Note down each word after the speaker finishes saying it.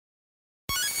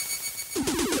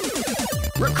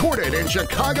Recorded in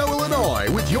Chicago, Illinois,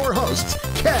 with your hosts,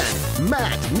 Ken,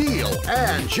 Matt, Neal,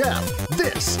 and Jeff.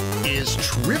 This is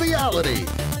Triviality.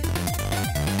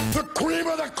 The cream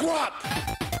of the crop!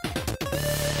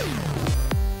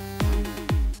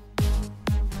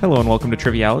 Hello and welcome to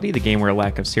Triviality, the game where a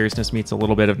lack of seriousness meets a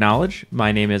little bit of knowledge.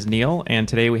 My name is Neal, and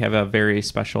today we have a very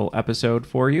special episode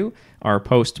for you, our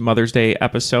post-Mother's Day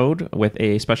episode with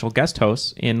a special guest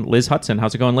host in Liz Hudson.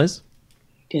 How's it going, Liz?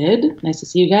 Good. Nice to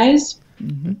see you guys.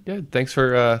 Mm-hmm. Good. Thanks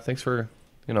for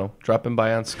dropping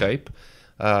by on Skype.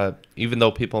 Even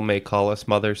though people may call us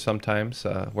mothers sometimes,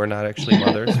 we're not actually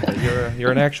mothers. But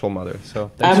you're an actual mother. So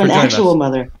thanks I'm for an actual us.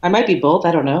 mother. I might be both.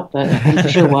 I don't know, but I'm for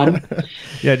sure one.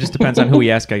 Yeah, it just depends on who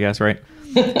we ask, I guess, right?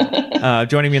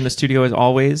 Joining me in the studio, as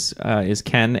always, is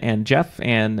Ken and Jeff,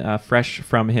 and fresh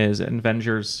from his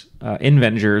Avengers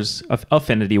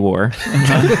Affinity War.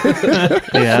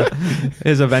 Yeah,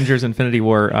 his Avengers Infinity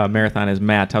War marathon is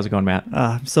Matt. How's it going, Matt?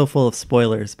 I'm so full of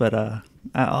spoilers, but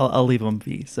I'll leave them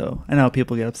be. So I know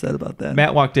people get upset about that.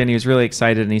 Matt walked in. He was really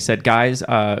excited, and he said, "Guys,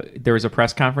 there was a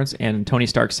press conference, and Tony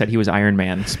Stark said he was Iron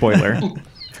Man." Spoiler.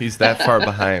 He's that far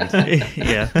behind.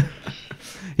 Yeah,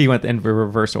 he went in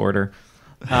reverse order.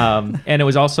 And it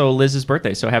was also Liz's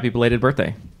birthday, so happy belated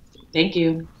birthday. Thank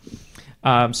you.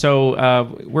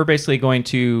 So we're basically going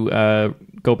to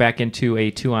go back into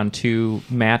a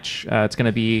 2-on-2 match. It's going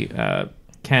to be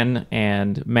Ken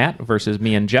and Matt versus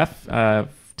me and Jeff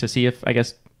to see if, I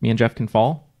guess, me and Jeff can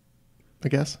fall. I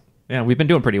guess. Yeah, we've been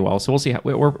doing pretty well, so we'll see.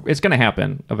 It's going to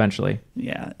happen eventually.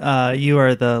 Yeah, you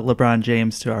are the LeBron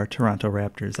James to our Toronto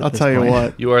Raptors. I'll tell you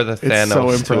what. You are the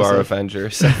Thanos to our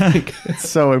Avengers. I think. It's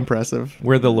so impressive.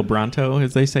 We're the LeBronto,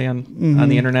 as they say on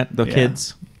the internet, the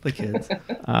kids. The kids.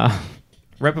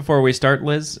 Right before we start,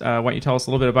 Liz, why don't you tell us a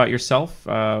little bit about yourself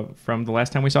from the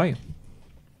last time we saw you?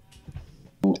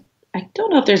 I don't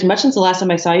know if there's much since the last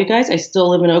time I saw you guys. I still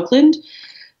live in Oakland.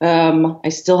 I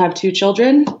still have 2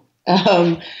 children.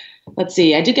 Let's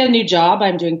see. I did get a new job.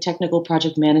 I'm doing technical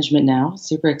project management now.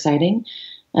 Super exciting.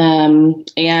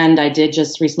 And I did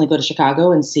just recently go to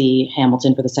Chicago and see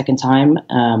Hamilton for the second time.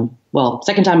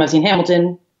 Second time I've seen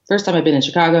Hamilton. First time I've been in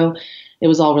Chicago. It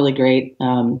was all really great.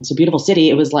 It's a beautiful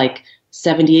city. It was like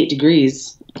 78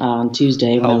 degrees on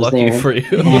Tuesday when I was there. How lucky for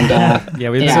you. And,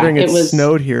 Considering it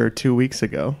snowed here 2 weeks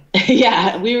ago.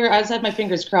 Yeah, I just had my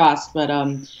fingers crossed, but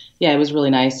it was really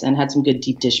nice and had some good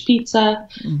deep dish pizza.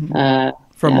 Mm-hmm.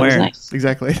 From where? Nice.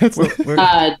 Exactly.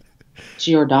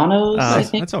 Giordano's, I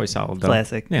think. That's always solid, though.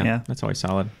 Classic. Yeah, that's always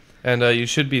solid. And you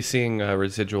should be seeing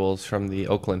residuals from the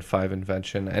Oakland 5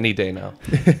 invention any day now.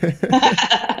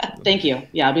 Thank you.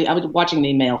 Yeah, I'll be watching the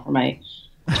email for my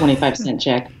 25-cent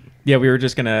check. Yeah, we were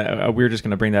just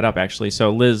gonna bring that up, actually. So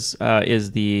Liz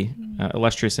is the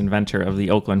illustrious inventor of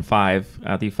the Oakland 5,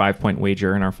 the 5-point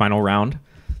wager in our final round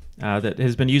that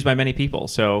has been used by many people.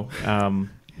 So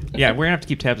yeah, we're gonna have to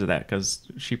keep tabs of that because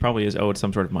she probably is owed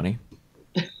some sort of money.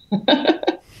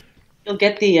 You'll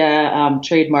get the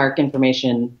trademark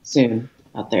information soon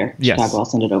out there. Yes. Chicago, I'll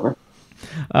send it over.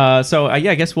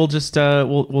 I guess we'll just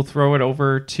we'll throw it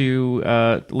over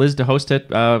to Liz to host it.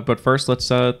 But first, let's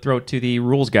throw it to the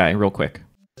rules guy real quick.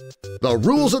 The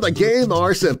rules of the game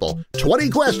are simple. 20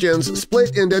 questions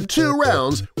split into 2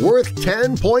 rounds worth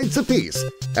 10 points apiece.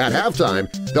 At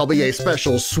halftime, there'll be a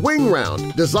special swing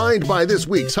round designed by this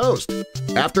week's host.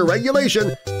 After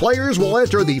regulation, players will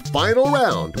enter the final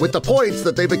round with the points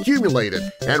that they've accumulated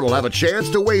and will have a chance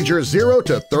to wager 0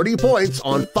 to 30 points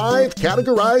on 5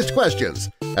 categorized questions.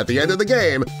 At the end of the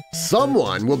game,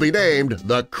 someone will be named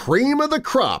the cream of the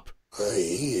crop. I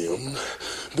am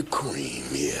the cream,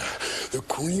 the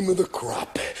cream of the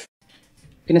crop.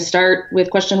 I'm going to start with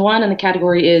question 1, and the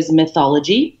category is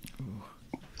mythology.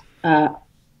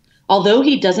 Although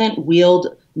he doesn't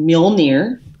wield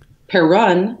Mjolnir,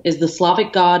 Perun is the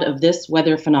Slavic god of this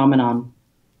weather phenomenon.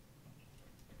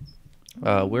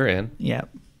 We're in. Yeah.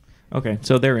 Okay,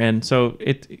 so they're in. So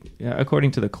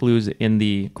according to the clues in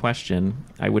the question,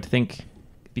 I would think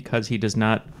because he does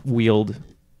not wield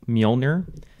Mjolnir,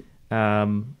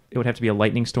 it would have to be a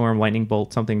lightning storm, lightning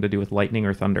bolt, something to do with lightning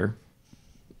or thunder,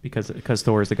 because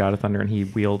Thor is the god of thunder and he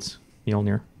wields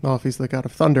Mjolnir. Well, if he's the god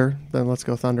of thunder, then let's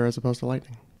go thunder as opposed to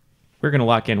lightning. We're going to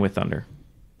lock in with thunder.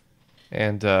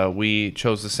 And we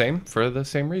chose the same for the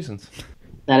same reasons.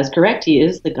 That is correct. He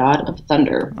is the god of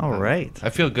thunder. All right. I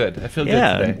feel good. I feel good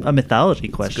today. A mythology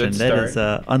question. That is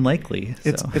unlikely.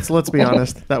 It's let's be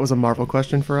honest, that was a Marvel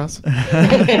question for us.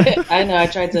 I know. I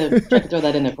tried to throw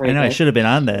that in there for you. I know. I should have been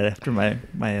on that after my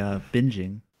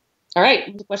binging. All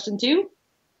right. Question 2.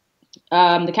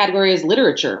 The category is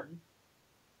literature.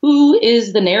 Who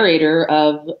is the narrator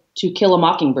of To Kill a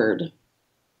Mockingbird?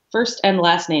 First and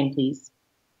last name, please.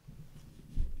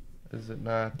 Is it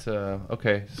not?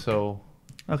 Okay, so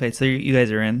you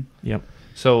guys are in. Yep.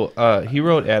 So he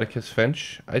wrote Atticus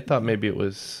Finch. I thought maybe it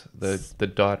was the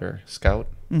daughter, Scout.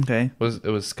 Okay. It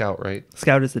was Scout, right?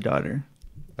 Scout is the daughter.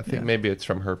 I think maybe it's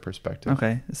from her perspective.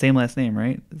 Okay. Same last name,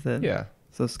 right? Is that? Yeah.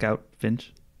 So Scout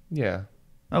Finch. Yeah.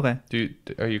 Okay.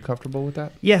 Are you comfortable with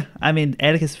that? Yeah. I mean,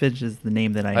 Atticus Finch is the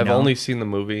name that I know. I've only seen the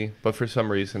movie, but for some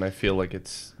reason I feel like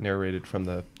it's narrated from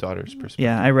the daughter's perspective.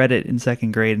 Yeah, I read it in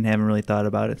second grade and haven't really thought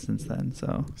about it since then.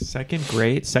 So Second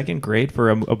grade for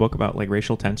a book about like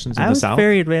racial tensions in I the was South. a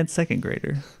very advanced second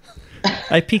grader.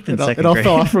 I peaked in second It all grade.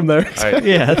 fell off from there. All right.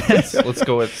 Yeah. Let's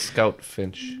go with Scout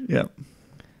Finch. Yep.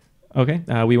 Okay,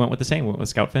 we went with the same. We went with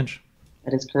Scout Finch.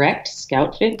 That is correct.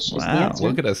 Scout Finch is the Wow. answer.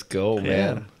 Look at us go,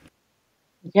 man.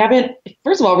 If you haven't,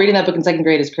 first of all, reading that book in second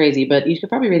grade is crazy, but you should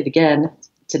probably read it again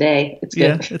today. It's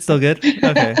good. Yeah, it's still good.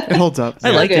 Okay. It holds up. I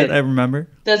liked good. it. I remember.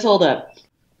 Does hold up.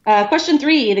 Question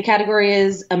 3, the category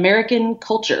is American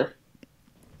culture.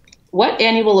 What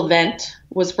annual event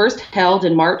was first held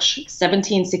in March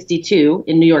 1762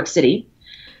 in New York City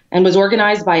and was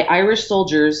organized by Irish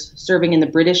soldiers serving in the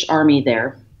British Army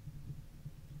there?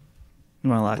 You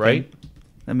want to lock Right? in?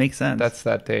 That makes sense. That's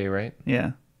that day, right?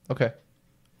 Yeah. Okay.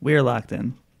 We're locked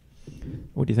in.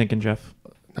 What are you thinking, Jeff?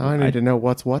 Now I need to know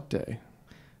what's what day.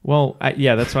 Well,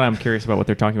 that's what I'm curious about what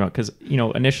they're talking about because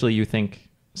initially you think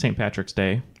St. Patrick's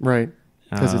Day. Right.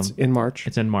 Because it's in March.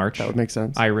 It's in March. That would make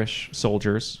sense. Irish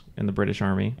soldiers in the British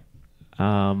Army.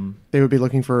 They would be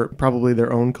looking for probably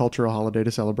their own cultural holiday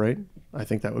to celebrate. I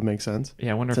think that would make sense.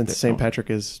 Yeah, I wonder Since if St. Patrick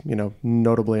is,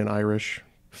 notably an Irish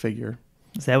figure.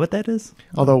 Is that what that is?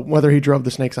 Although whether he drove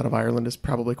the snakes out of Ireland is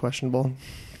probably questionable.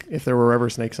 If there were ever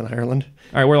snakes in Ireland.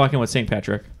 All right, we're locking with St.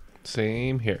 Patrick.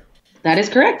 Same here. That is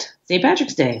correct. St.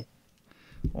 Patrick's Day.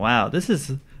 Wow, this is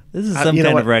some You know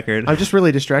kind what? of record. I'm just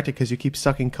really distracted because you keep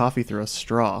sucking coffee through a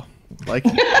straw. Like,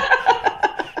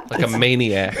 Like a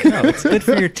maniac. No, it's good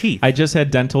for your teeth. I just had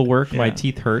dental work. My Yeah.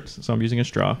 teeth hurt, so I'm using a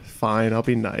straw. fine, I'll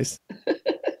be nice.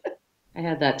 I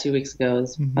had that 2 weeks ago. It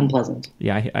was unpleasant.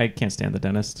 Yeah, I can't stand the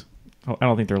dentist. Oh, I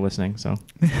don't think they're listening, so.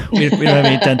 we don't have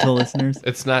any dental listeners.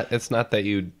 It's not that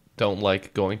you don't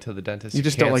like going to the dentist. You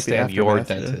just can't don't like the stand your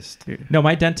aftermath. dentist. No,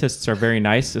 my dentists are very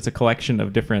nice. It's a collection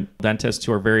of different dentists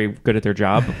who are very good at their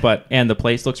job, and the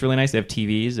place looks really nice. They have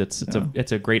TVs.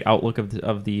 It's a great outlook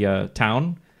of the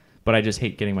town, but I just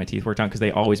hate getting my teeth worked on because they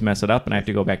always mess it up, and I have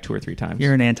to go back 2 or 3 times.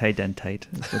 You're an anti-dentite.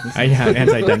 is what this I is. have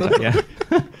anti-dental, yeah.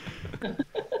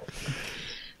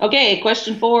 Okay,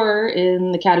 question 4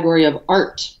 in the category of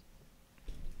art.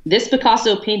 This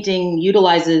Picasso painting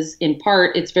utilizes, in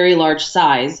part, its very large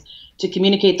size to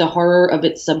communicate the horror of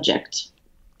its subject.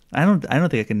 I don't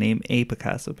think I can name a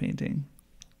Picasso painting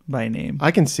by name.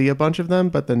 I can see a bunch of them,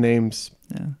 but the names,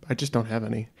 Yeah. I just don't have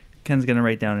any. Ken's gonna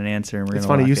write down an answer, and we're It's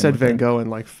gonna. funny, lock you in said with Van it. Gogh, and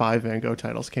like 5 Van Gogh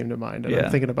titles came to mind. And Yeah.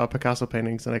 I'm thinking about Picasso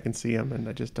paintings, and I can see them, and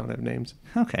I just don't have names.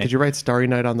 Okay. Did you write Starry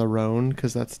Night on the Rhone?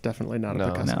 Because that's definitely not No.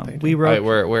 a Picasso No, painting. we wrote. All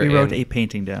right, we're we wrote in. a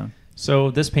painting down. So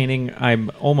this painting,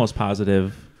 I'm almost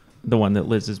positive the one that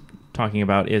Liz is talking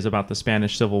about is about the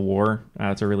Spanish Civil War.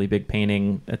 It's a really big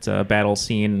painting. It's a battle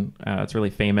scene. It's really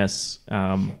famous.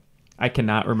 I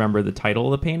cannot remember the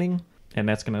title of the painting, and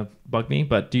that's going to bug me.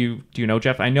 But do you know,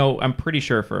 Jeff? I'm pretty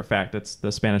sure for a fact it's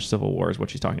the Spanish Civil War is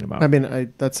what she's talking about. I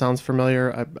mean, that sounds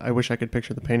familiar. I wish I could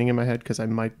picture the painting in my head because I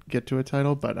might get to a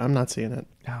title, but I'm not seeing it.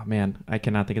 Oh, man. I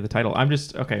cannot think of the title. I'm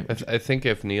just, okay. I think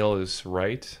if Neal is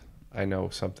right, I know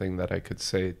something that I could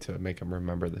say to make him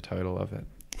remember the title of it.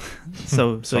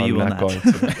 So I'm you will not not. going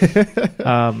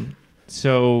to.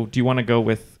 So do you want to go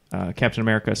with Captain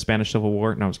America, Spanish Civil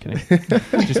War? No, I was kidding.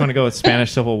 Just want to go with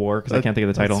Spanish Civil War because I can't think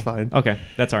of the title. That's fine. Okay,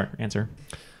 that's our answer.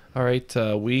 All right,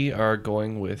 we are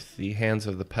going with The Hands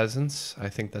of the Peasants. I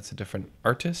think that's a different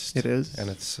artist. It is. And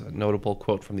it's a notable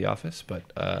quote from The Office, but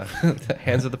The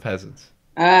Hands of the Peasants.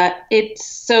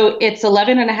 It's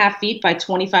 11 and a half feet by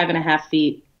 25 and a half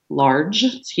feet large.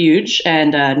 It's huge.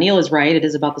 And Neal is right. It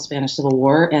is about the Spanish Civil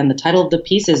War. And the title of the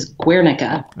piece is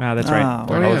Guernica. That's right.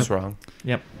 Oh. I was wrong.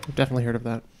 Yep. I've definitely heard of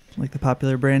that. Like the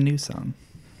popular brand new song.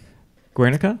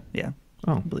 Guernica? Yeah,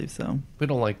 Oh. I believe so. We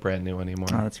don't like brand new anymore.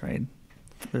 Oh, that's right.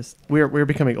 There's We're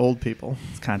becoming old people.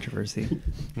 it's controversy.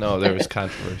 No, there was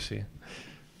controversy.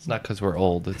 It's not because we're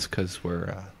old. It's because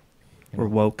we're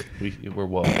woke. we're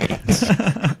woke.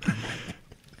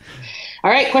 All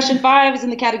right. Question 5 is in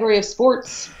the category of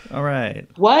sports. All right.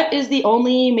 What is the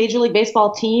only Major League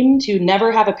Baseball team to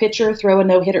never have a pitcher throw a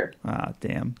no-hitter? Ah,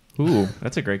 damn. Ooh,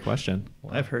 that's a great question.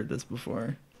 I've heard this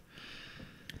before.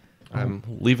 I'm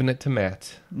leaving it to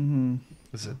Matt. Mm-hmm.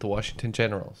 Is it the Washington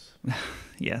Generals?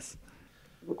 Yes.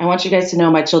 I want you guys to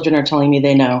know my children are telling me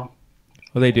they know.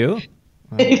 Oh, they do?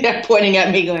 Pointing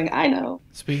at me going, I know.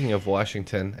 Speaking of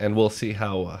Washington, and we'll see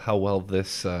how well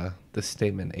this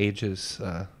statement ages,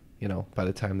 by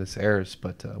the time this airs.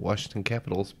 But Washington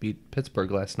Capitals beat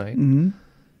Pittsburgh last night,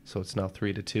 so it's now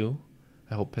 3-2.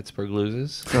 I hope Pittsburgh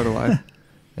loses. So do I.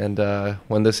 And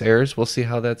when this airs, we'll see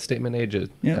how that statement ages.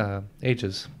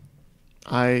 Ages.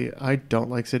 I don't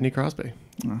like Sidney Crosby.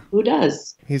 Who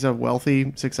does? He's a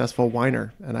wealthy, successful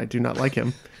whiner, and I do not like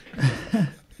him.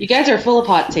 You guys are full of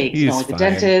hot takes. You He's don't like the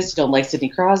fine. dentist. You don't like Sidney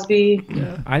Crosby.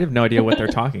 I have no idea what they're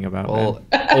talking about. Well,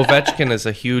 Man. Ovechkin is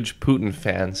a huge Putin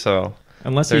fan, so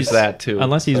Unless there's he's that too.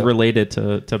 Unless he's So- related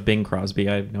to Bing Crosby,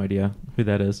 I have no idea who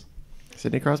that is.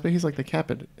 Sidney Crosby, he's like the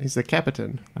captain. He's the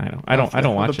captain. I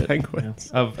don't watch the it. Penguins.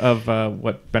 Yeah. Of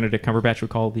what Benedict Cumberbatch would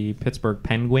call the Pittsburgh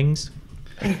Penguins.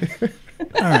 All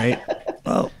right.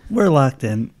 Well, we're locked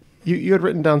in. You had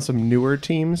written down some newer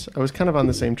teams. I was kind of on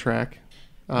the same track.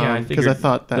 Yeah, I because I figured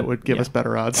thought that that- would give yeah. us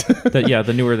better odds.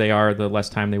 The newer they are, the less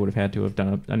time they would have had to have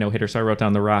done a no-hitter. So I wrote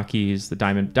down the Rockies, the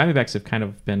Diamondbacks have kind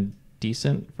of been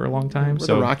decent for a long time. Were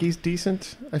So the Rockies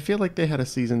decent? I feel like they had a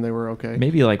season they were okay.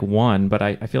 maybe like one, but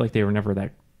I feel like they were never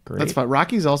that great. That's fine.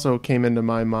 Rockies also came into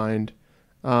my mind.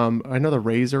 I know the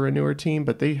Rays are a newer team,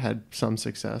 but they had some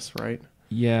success, right?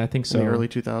 Yeah, I think so. In the early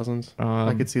 2000s. I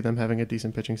Um, could see them having a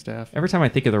decent pitching staff. Every time I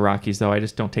think of the Rockies, though, I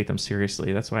just don't take them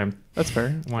seriously. That's why I'm That's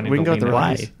fair. wanting We can to go with the lean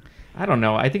Rockies. Why? I don't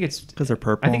know. I think it's Because they're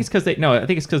purple. I think it's because they no. I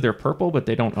think it's because they're purple, but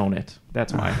they don't own it.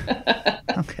 That's why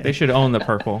Okay. they should own the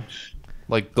purple.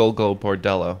 like Golgo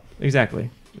Bordello. Exactly.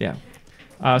 Yeah.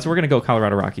 So we're gonna go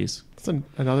Colorado Rockies. That's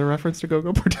another reference to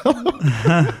Gogo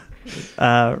Bordello.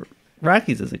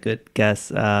 Rockies is a good guess.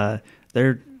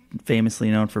 They're famously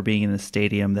known for being in a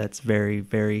stadium that's very,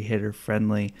 very hitter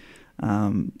friendly.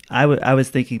 I was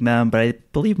thinking them, but I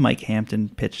believe Mike Hampton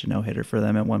pitched a no-hitter for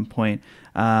them at one point.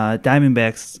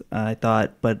 Diamondbacks, I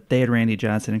thought, but they had Randy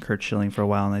Johnson and Kurt Schilling for a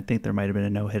while, and I think there might have been a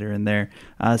no-hitter in there.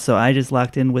 So I just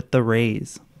locked in with the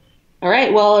Rays. All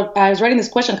right. Well, I was writing this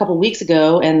question a couple weeks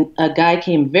ago, and a guy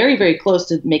came very, very close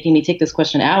to making me take this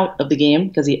question out of the game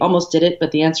because he almost did it. But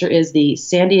the answer is the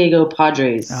San Diego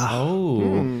Padres.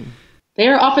 Oh. They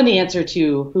are often the answer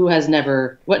to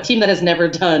what team that has never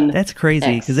done. That's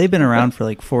crazy because they've been around for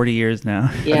like 40 years now.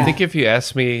 Yeah. I think if you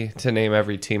asked me to name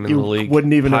every team in You the league,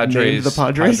 wouldn't even have named the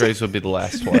Padres? Padres would be the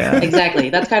last one. Exactly.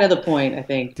 That's kind of the point, I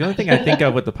think. The only thing I think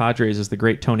of with the Padres is the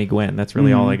great Tony Gwynn. That's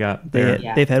really all I got there.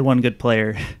 Yeah. They've had one good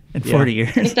player in 40 I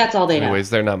think years. that's all they have. Anyways,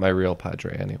 they're not my real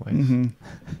Padre anyways.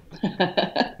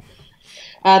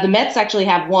 The Mets actually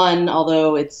have one,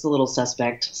 although it's a little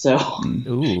suspect. So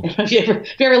Ooh. if you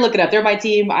ever look it up, they're my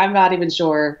team. I'm not even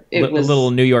sure. A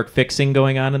little New York fixing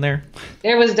going on in there.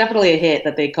 There was definitely a hit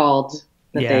that they called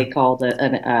Yeah.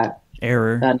 an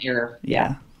Error. error.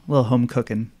 Yeah. A little home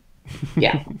cooking,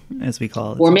 Yeah. as we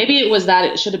call it. Or maybe it was that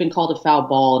it should have been called a foul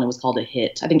ball and it was called a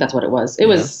hit. I think that's what it was. It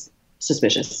was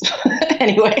suspicious.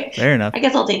 Anyway, Fair enough. I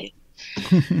guess I'll take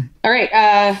it. All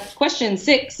right. Question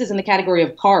 6 is in the category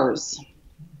of cars.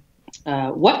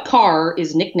 What car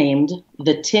is nicknamed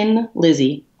the Tin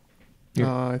Lizzie?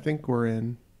 I think we're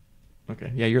in.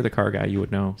 Okay. Yeah, you're the car guy. You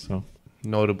would know. So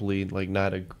Notably, like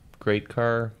not a great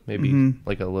car, maybe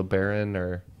like a LeBaron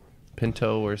or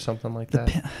Pinto or something like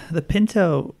that. The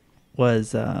Pinto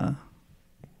was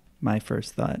my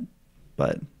first thought,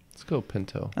 but Let's go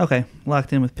Pinto. okay,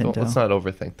 locked in with Well, Pinto. let's not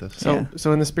overthink this.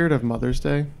 So in the spirit of Mother's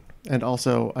Day, and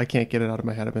also I can't get it out of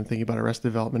my head. I've been thinking about Arrested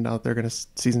Development now that they're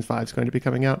season 5 is going to be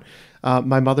coming out.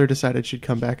 My mother decided she'd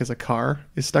come back as a car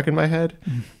is stuck in my head.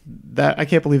 That I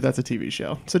can't believe that's a TV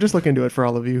show. So just look into it for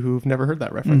all of you who've never heard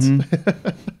that reference.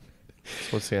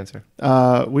 What's the answer?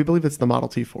 We believe it's the Model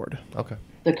T Ford. Okay.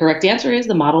 The correct answer is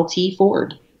the Model T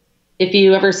Ford. If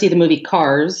you ever see the movie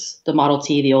Cars, the Model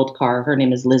T, the old car, her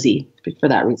name is Lizzie for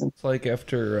that reason. It's like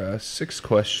after 6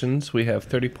 questions, we have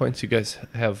 30 points. You guys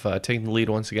have taken the lead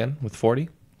once again with 40.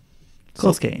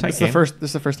 Close game. tight This game.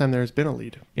 is the first time there's been a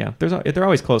lead. Yeah, they're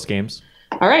always close games.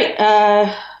 All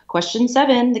right. Question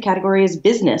 7. The category is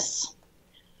business.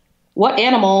 What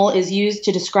animal is used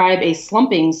to describe a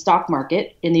slumping stock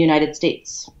market in the United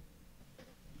States?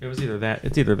 It was either that.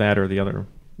 It's either that or the other.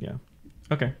 Yeah.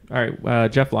 Okay. All right.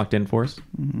 Jeff locked in for us.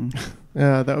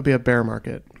 That would be a bear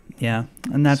market. Yeah,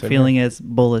 I'm not Same feeling as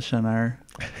bullish on our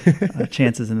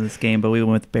chances in this game, but we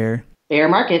went with Bear. Bear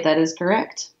market, that is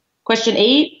correct. Question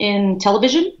 8 in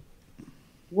television.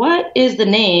 What is the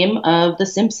name of the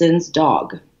Simpsons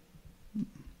dog?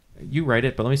 You write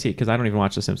it, but let me see because I don't even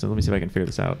watch The Simpsons. Let me see if I can figure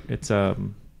this out. It's I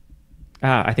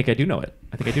think I do know it.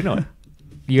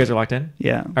 You guys are locked in?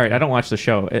 Yeah. All right. I don't watch the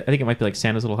show. I think it might be like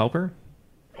Santa's Little Helper.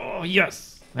 Oh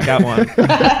yes. I got one.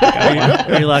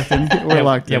 Are you locked in? We're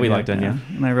locked in. Yeah, we locked in, yeah.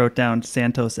 And I wrote down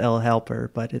Santos El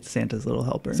Helper, but it's Santa's Little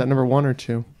Helper. Is that number 1 or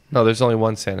 2? No, there's only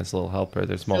one Santa's Little Helper.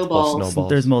 There's multiple Snowballs. snowballs.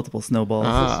 There's multiple snowballs.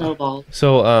 Ah. Snowball.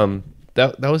 So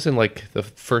that was in like the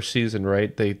first season,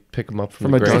 right? They pick them up from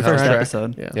From the a drunk Greyhound First track?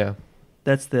 episode. Yeah. Yeah,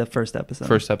 That's the first episode.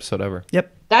 first episode ever.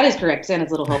 Yep. That is correct.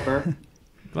 Santa's Little Helper.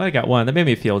 Well, I got one. That made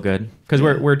me feel good because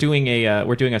we're doing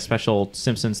a special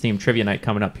Simpsons themed trivia night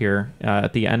coming up here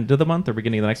at the end of the month or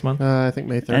beginning of the next month. I think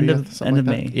May 30th. End of something like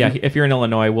May. that. Yeah, if you're in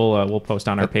Illinois, we'll post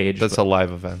on our page. That's a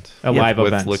live event. A live with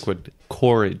event. liquid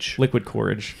courage. Liquid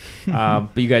Courage. But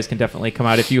you guys can definitely come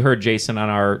out. If you heard Jason on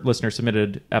our listener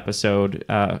submitted episode,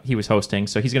 he was hosting.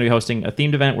 So he's going to be hosting a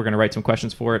themed event. We're going to write some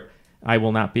questions for it. I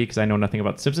will not be because I know nothing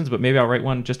about The Simpsons, but maybe I'll write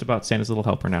one just about Santa's Little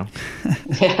Helper now.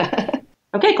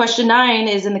 Okay, question 9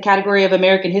 is in the category of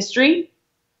American history,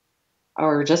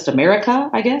 or just America,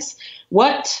 I guess.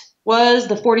 What was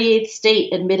the 48th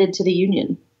state admitted to the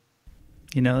Union?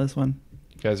 You know this one?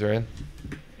 You guys are in?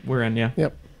 We're in, yeah.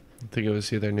 Yep. I think it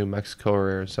was either New Mexico or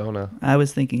Arizona. I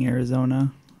was thinking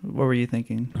Arizona. What were you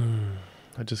thinking?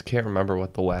 I just can't remember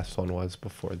what the last one was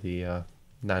before the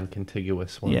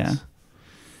non-contiguous ones. Yeah.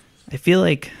 I feel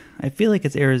like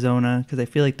it's Arizona because I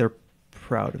feel like they're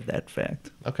proud of that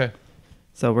fact. Okay.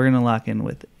 So we're gonna lock in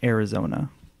with Arizona.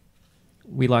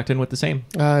 We locked in with the same.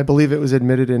 I believe it was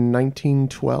admitted in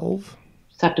 1912.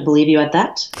 Just have to believe you at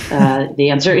that. The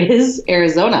answer is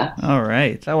Arizona. All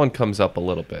right. That one comes up a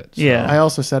little bit. So. Yeah. I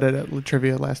also said it at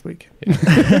trivia last week.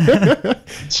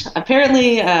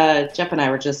 Apparently, Jeff and I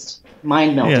were just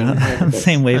mind melting. Yeah.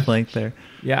 Same wavelength there.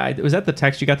 Yeah, was that the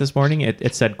text you got this morning?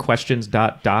 It said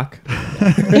questions.doc.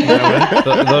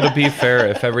 Though to be fair,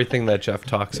 if everything that Jeff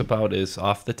talks about is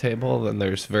off the table, then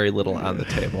there's very little on the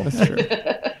table. That's true.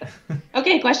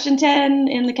 Okay, question 10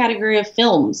 in the category of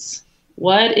films.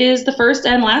 What is the first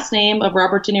and last name of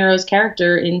Robert De Niro's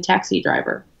character in Taxi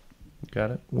Driver?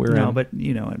 Got it? We're No, in. but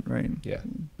you know it, right? Yeah.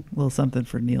 A little something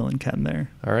for Neal and Ken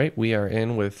there. All right, we are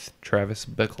in with Travis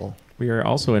Bickle. We are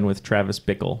also in with Travis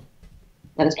Bickle.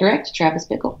 That is correct, Travis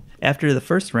Bickle. After the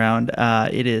first round,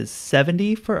 it is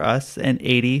 70 for us and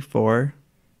 80 for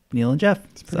Neal and Jeff.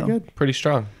 It's Pretty good. Pretty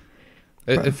strong.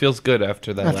 It feels good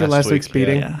after that. After last week's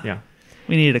beating. Yeah. Yeah.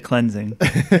 We needed a cleansing.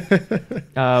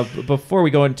 Before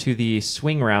we go into the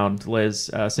swing round, Liz,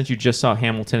 since you just saw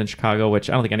Hamilton in Chicago, which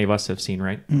I don't think any of us have seen,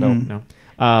 right? No.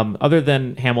 Other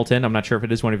than Hamilton, I'm not sure if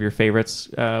it is one of your favorites.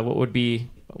 What would be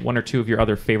one or two of your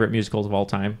other favorite musicals of all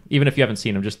time? Even if you haven't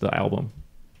seen them, just the album.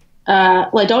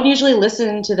 Well, I don't usually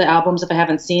listen to the albums if I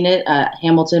haven't seen it.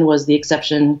 Hamilton was the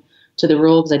exception to the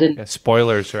rule because I didn't. Yeah,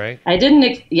 spoilers, right?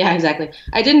 Yeah, exactly.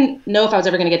 I didn't know if I was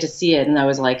ever going to get to see it, and I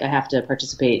was like, I have to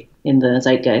participate in the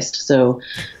zeitgeist. So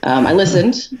I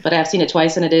listened, but I have seen it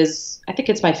twice, and I think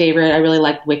it's my favorite. I really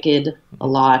liked Wicked a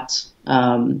lot.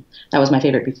 That was my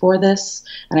favorite before this,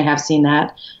 and I have seen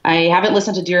that. I haven't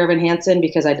listened to Dear Evan Hansen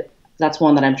because that's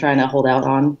one that I'm trying to hold out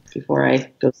on before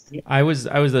I go see it. I was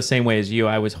the same way as you.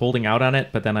 I was holding out on it,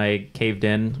 but then I caved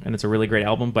in, and it's a really great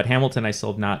album. But Hamilton, I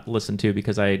still have not listened to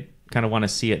because I kind of want to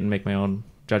see it and make my own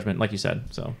judgment, like you said.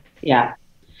 So Yeah.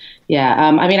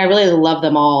 I mean, I really love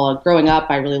them all. Growing up,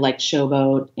 I really liked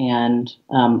Showboat and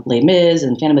Les Mis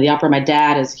and Phantom of the Opera. My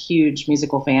dad is a huge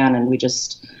musical fan, and we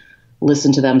just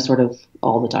listen to them sort of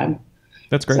all the time.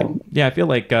 that's great. So- Yeah, I feel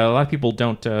like a lot of people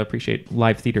don't appreciate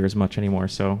live theater as much anymore.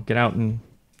 So get out and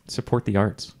support the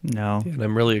arts. No. And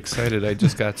I'm really excited. I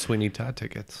just got Sweeney Todd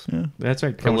tickets That's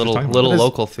right. for a What we're little just talking about. little It is-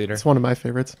 local theater. It's one of my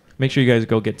favorites. Make sure you guys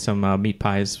go get some meat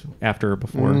pies after or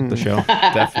before the show.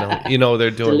 Definitely. You know, they're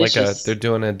doing Delicious. they're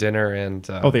doing a dinner and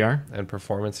Oh, they are? and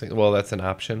performance. Well, that's an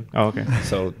option. Oh, okay.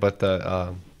 So, but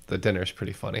the dinner's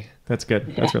pretty funny. That's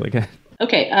good. That's really good.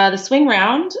 Okay, the swing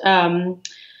round.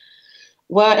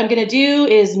 What I'm going to do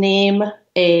is name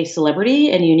a celebrity,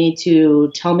 and you need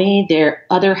to tell me their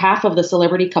other half of the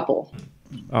celebrity couple.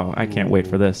 Oh, I can't wait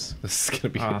for this. This is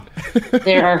gonna be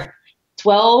There are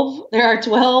 12. There are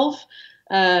 12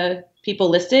 people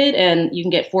listed, and you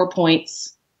can get 4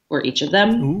 points for each of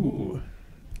them. Ooh.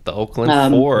 the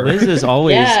Oakland Four. Liz is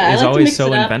always Yeah, I like to mix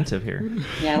so it up. inventive here.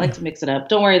 Yeah, I like to mix it up.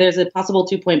 Don't worry, there's a possible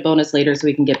 2-point bonus later, so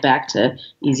we can get back to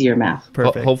easier math.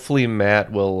 Perfect. Hopefully,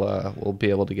 Matt will be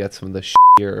able to get some of the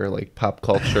shittier like pop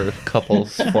culture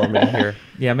couples for me here.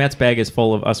 Yeah, Matt's bag is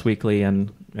full of Us Weekly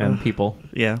and people.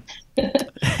 Yeah.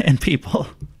 And people.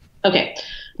 Okay,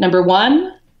 number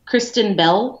 1, Kristen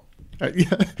Bell.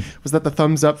 Yeah. Was that the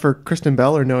thumbs up for Kristen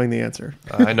Bell or knowing the answer?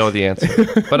 I know the answer,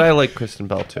 but I like Kristen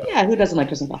Bell too. Yeah, who doesn't like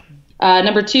Kristen Bell?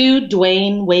 Number 2,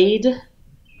 Dwayne Wade.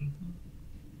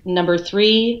 Number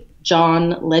 3,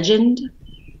 John Legend.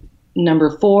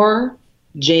 Number 4,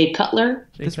 Jay Cutler.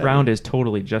 This round is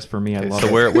totally just for me. I love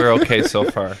So it. we're okay so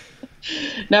far.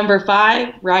 Number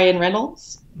 5, Ryan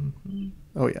Reynolds.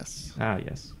 Oh, yes. Ah,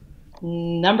 yes.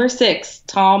 Number 6,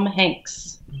 Tom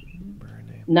Hanks.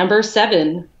 Number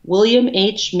 7, William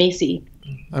H. Macy.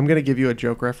 I'm going to give you a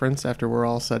joke reference after we're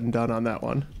all said and done on that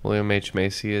one. William H.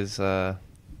 Macy is the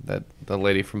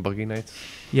lady from Boogie Nights.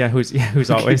 Yeah, who's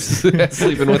always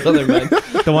Sleeping with other men.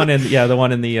 the one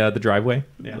in the driveway.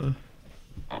 Yeah.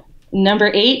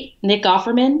 Number 8, Nick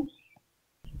Offerman.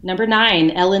 Number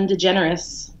 9, Ellen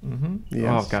DeGeneres. Yes.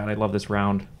 Oh God, I love this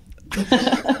round.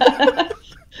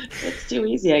 It's too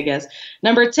easy, I guess.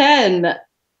 Number 10,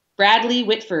 Bradley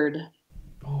Whitford.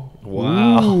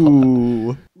 Wow.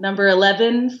 Ooh. Number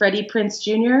 11, Freddie Prinze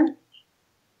Jr.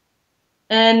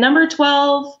 And number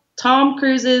 12, Tom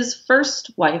Cruise's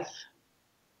first wife.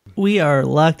 We are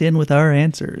locked in with our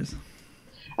answers.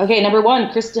 Okay, number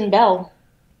 1, Kristen Bell.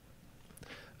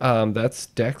 That's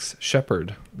Dex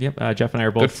Shepard. Yep. Jeff and I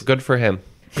are both. Good for him.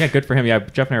 Yeah, good for him. Yeah,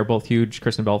 Jeff and I are both huge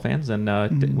Kristen Bell fans,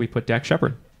 and we put Dak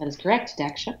Shepard. That is correct,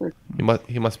 Dax Shepard.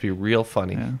 He must be real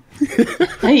funny. Yeah.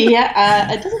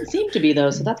 It doesn't seem to be, though,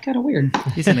 so that's kind of weird.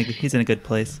 He's in a good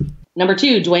place. Number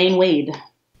 2, Dwayne Wade.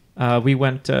 We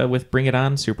went with Bring It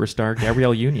On superstar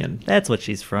Gabrielle Union. That's what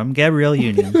she's from, Gabrielle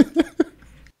Union.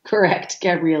 Correct,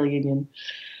 Gabrielle Union.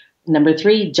 Number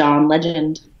 3, John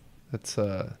Legend. That's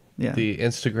Yeah. the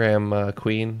Instagram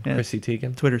queen, Yeah. Chrissy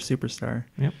Teigen. Twitter superstar.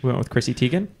 Yep. We went with Chrissy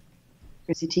Teigen.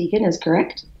 Chrissy Teigen is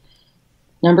correct.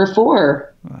 Number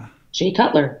 4, Jay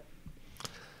Cutler.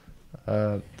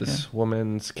 This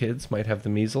woman's kids might have the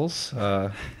measles.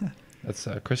 That's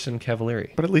Kristen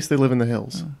Cavallari. But at least they live in the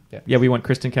hills. Yeah, we went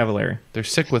Kristen Cavallari, They're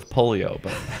sick with polio,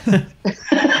 but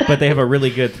but they have a really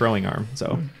good throwing arm.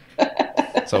 So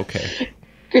it's okay.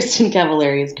 Kristen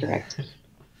Cavallari is correct.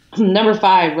 Number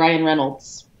 5, Ryan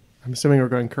Reynolds. I'm assuming we're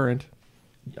going current.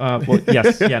 well,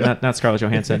 yes, yeah, not Scarlett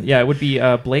Johansson. Yeah, it would be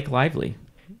Blake Lively.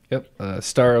 Yep,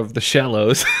 star of The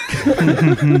Shallows.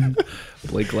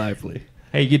 Blake Lively.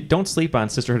 Hey, you don't sleep on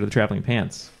Sisterhood of the Traveling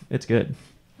Pants. It's good.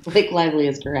 Blake Lively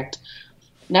is correct.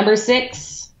 Number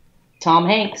 6, Tom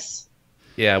Hanks.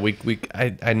 Yeah,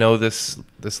 I know this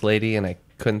lady, and I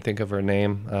couldn't think of her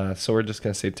name, so we're just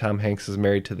gonna say Tom Hanks is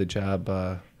married to the job,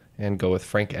 and go with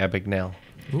Frank Abagnale.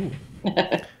 Ooh.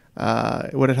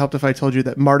 Would it help if I told you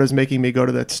that Marta's making me go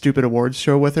to that stupid awards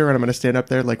show with her, and I'm going to stand up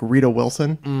there like Rita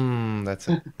Wilson? That's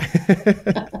it.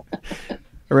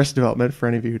 Arrested Development, for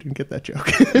any of you who didn't get that joke.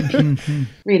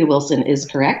 Rita Wilson is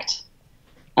correct.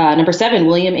 Number 7,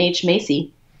 William H.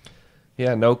 Macy.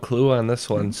 Yeah, no clue on this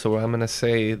one, so I'm gonna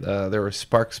say there were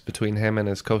sparks between him and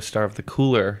his co-star of The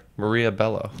Cooler, Maria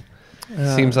Bello.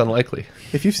 Seems unlikely.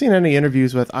 If you've seen any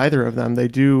interviews with either of them, they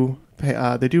do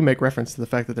make reference to the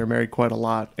fact that they're married quite a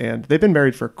lot, and they've been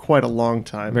married for quite a long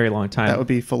time. Very long time. That would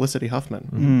be Felicity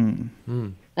Huffman.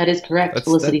 That is correct,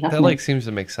 Felicity Huffman. That seems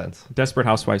to make sense. Desperate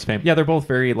Housewives fame. Yeah, they're both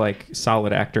very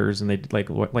solid actors, and they like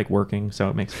working, so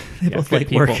it makes both good like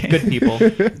people. working. Good people.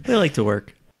 They like to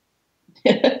work.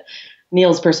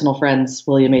 Neal's personal friends,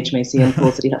 William H. Macy and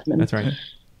Felicity Huffman. That's right.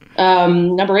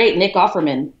 Number 8, Nick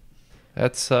Offerman.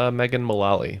 That's Megan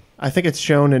Mullally. I think it's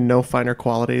shown in no finer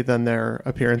quality than their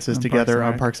appearances together Parks and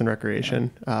on Rec. Parks and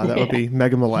Recreation. That would be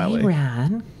Megan Mullally.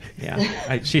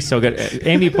 Yeah, she's so good.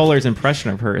 Amy Poehler's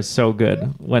impression of her is so good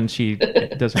when she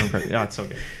does her impression. Oh, it's so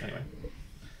good. Anyway.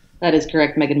 That is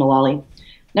correct, Megan Mullally.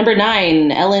 Number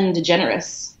 9, Ellen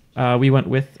DeGeneres. We went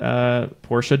with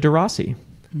Portia de Rossi.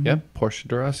 Yep, Portia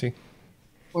de Rossi.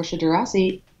 Portia de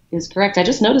Rossi is correct. I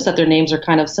just noticed that their names are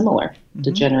kind of similar,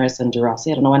 DeGeneres and de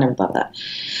Rossi. I don't know. I never thought of that.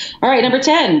 All right, number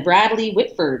 10, Bradley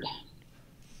Whitford.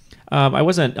 I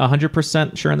wasn't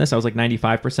 100% sure on this. I was like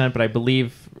 95%, but I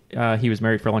believe he was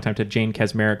married for a long time to Jane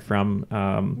Kaczmarek from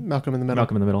Malcolm in the Middle.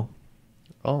 Malcolm in the Middle.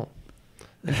 Oh,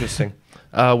 interesting.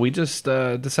 We just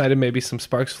decided maybe some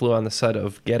sparks flew on the set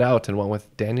of Get Out and went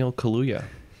with Daniel Kaluuya.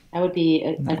 That would be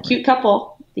a cute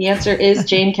couple. The answer is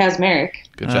Jane Kaczmarek.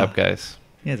 Good job, guys.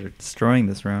 You guys are destroying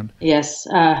this round. Yes.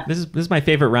 This is my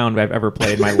favorite round I've ever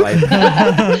played in my life.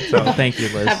 So thank you,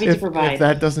 Liz. Happy to If provide.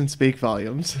 that doesn't speak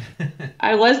volumes.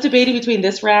 I was debating between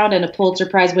this round and a Pulitzer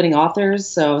Prize winning authors,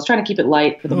 so I was trying to keep it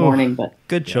light for the morning, but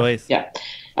Good choice. yeah.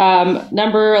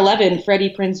 Number 11,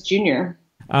 Freddie Prinze Jr.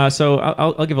 So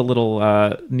I'll give a little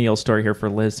Neal story here for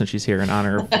Liz since she's here in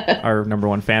honor of our number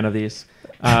one fan of these.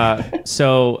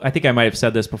 So I think I might have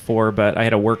said this before, but I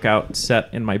had a workout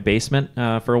set in my basement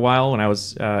for a while when I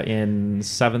was in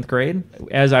 7th grade.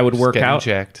 As I would work out,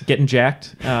 getting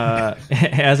jacked.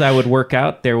 As I would work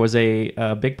out, there was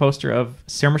a big poster of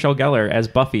Sarah Michelle Gellar as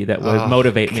Buffy that would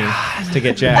motivate me to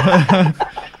get jacked.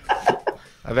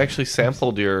 I've actually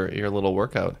sampled your little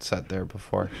workout set there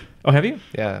before. Oh, have you?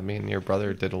 Yeah, I mean, your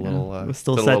brother did a little. It was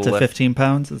still did a set little to lift. 15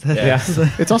 pounds. Is that Yeah.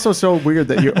 It's also so weird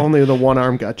that you only the one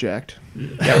arm got jacked.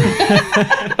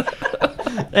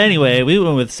 Anyway, we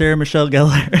went with Sarah Michelle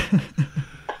Gellar.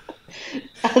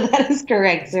 That is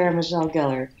correct, Sarah Michelle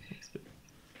Gellar.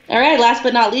 All right, last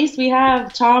but not least, we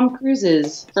have Tom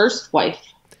Cruise's first wife.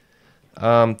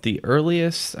 The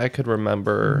earliest I could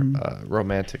remember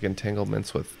romantic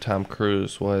entanglements with Tom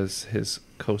Cruise was his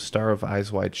co-star of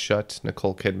Eyes Wide Shut,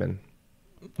 Nicole Kidman.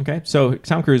 Okay, so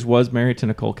Tom Cruise was married to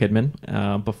Nicole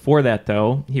Kidman. Before that,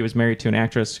 though, he was married to an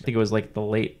actress, I think it was like the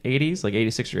late 80s, like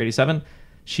 86 or 87.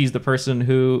 She's the person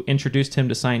who introduced him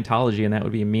to Scientology, and that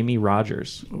would be Mimi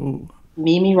Rogers. Ooh.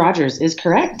 Mimi Rogers is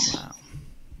correct. Wow.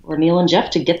 Or Neal and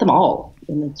Jeff to get them all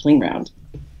in the swing round.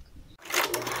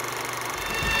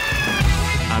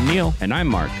 I'm Neal, And I'm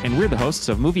Mark. and we're the hosts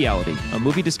of MOVIEALITY, a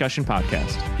movie discussion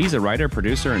podcast. He's a writer,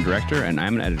 producer, and director, and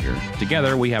I'm an editor.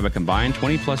 Together, we have a combined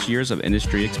 20-plus years of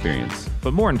industry experience.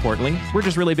 But more importantly, we're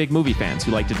just really big movie fans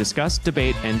who like to discuss,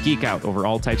 debate, and geek out over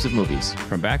all types of movies.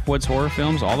 From backwoods horror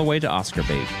films all the way to Oscar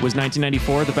bait. Was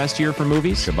 1994 the best year for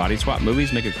movies? Should body swap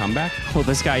movies make a comeback? Will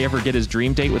this guy ever get his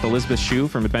dream date with Elizabeth Shue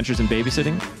from Adventures in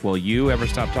Babysitting? Will you ever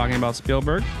stop talking about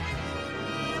Spielberg?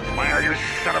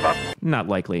 Not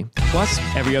likely. Plus,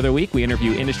 every other week we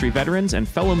interview industry veterans and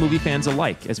fellow movie fans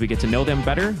alike as we get to know them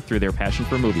better through their passion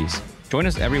for movies. Join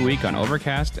us every week on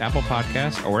Overcast, Apple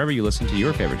Podcasts, or wherever you listen to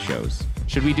your favorite shows.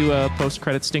 Should we do a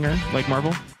post-credit stinger like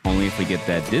Marvel? Only if we get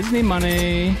that Disney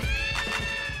money.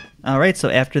 All right, so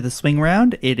after the swing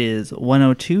round, it is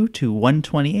 102 to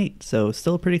 128, so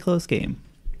still a pretty close game.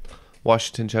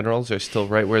 Washington Generals are still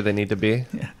right where they need to be.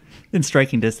 Yeah. In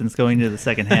striking distance going into the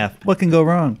second half. What can go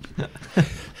wrong?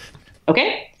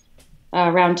 Okay.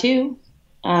 Round two.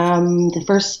 The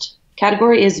first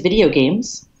category is video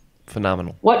games.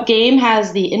 Phenomenal. What game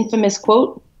has the infamous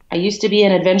quote, "I used to be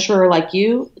an adventurer like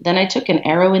you, then I took an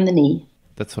arrow in the knee"?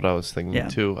 That's what I was thinking Yeah.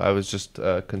 too. I was just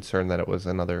concerned that it was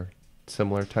another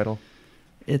similar title.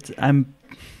 I'm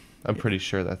I'm pretty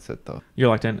sure that's it though. You're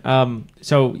locked in.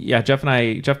 So yeah, Jeff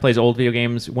plays old video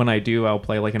games. When I do, I'll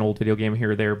play like an old video game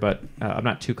here or there, but I'm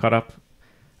not too caught up.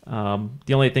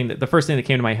 The first thing that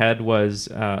came to my head was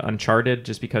Uncharted,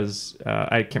 just because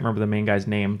I can't remember the main guy's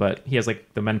name, but he has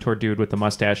like the mentor dude with the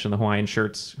mustache and the Hawaiian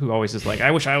shirts who always is like,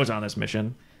 I wish I was on this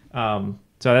mission. So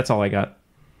that's all I got.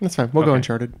 That's fine. We'll go Okay.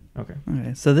 Uncharted. Okay.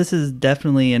 Okay, so this is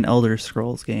definitely an Elder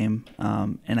Scrolls game,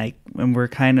 and we're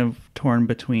kind of torn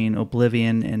between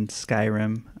Oblivion and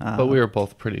Skyrim. But we were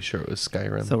both pretty sure it was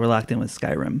Skyrim. So we're locked in with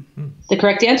Skyrim. The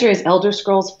correct answer is Elder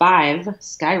Scrolls V,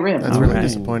 Skyrim. That's All really right.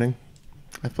 disappointing.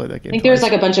 I've played that game. I think there's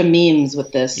twice. like a bunch of memes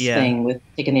with this Yeah. thing with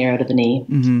taking the arrow to the knee.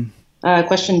 Mm-hmm.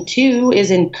 Question 2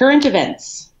 is in current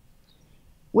events.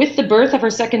 With the birth of her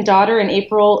second daughter in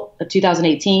April of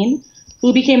 2018,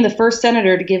 who became the first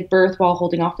senator to give birth while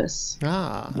holding office?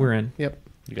 We're in. Yep.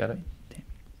 You got it.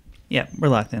 Yeah, we're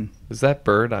locked in. Is that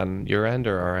bird on your end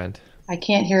or our end? I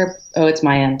can't hear. Oh, it's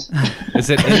my end.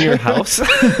 Is it in your house?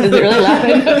 Is it really loud?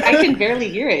 I can barely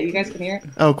hear it. You guys can hear it?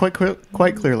 Oh, quite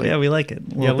clearly. Yeah, we like it.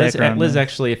 Yeah, Liz Background.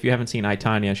 actually, if you haven't seen I,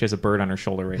 Tonya, she has a bird on her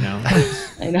shoulder right now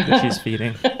I know. that she's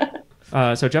feeding.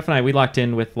 So Jeff and I, we locked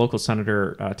in with local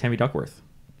Senator Tammy Duckworth.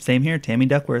 Same here, Tammy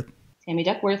Duckworth. Tammy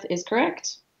Duckworth is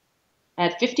correct.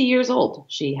 At 50 years old,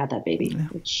 she had that baby,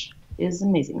 which is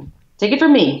amazing. Take it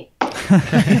from me.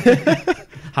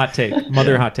 Hot take.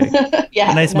 Mother hot take.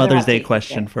 Yeah. A nice another Mother's hot Day take.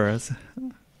 question for us.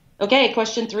 Okay,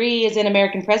 question 3 is in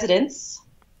American presidents.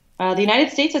 The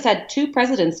United States has had 2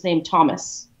 presidents named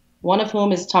Thomas, one of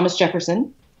whom is Thomas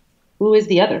Jefferson. Who is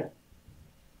the other?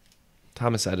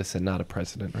 Thomas Edison, not a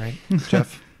president, right?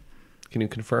 Jeff, can you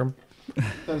confirm?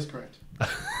 That is correct.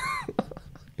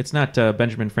 It's not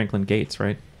Benjamin Franklin Gates,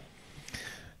 right?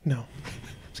 No. I'm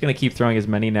just going to keep throwing as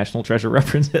many National Treasure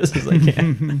references as I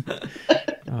can.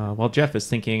 While Jeff is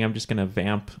thinking, I'm just going to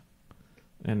vamp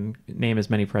and name as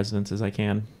many presidents as I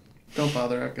can. Don't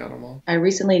bother. I've got them all. I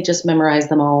recently just memorized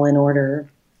them all in order.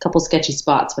 A couple sketchy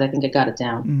spots, but I think I got it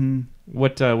down.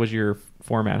 What was your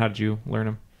format? How did you learn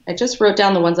them? I just wrote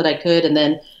down the ones that I could and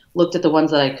then looked at the ones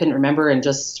that I couldn't remember and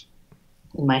just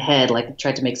in my head like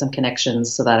tried to make some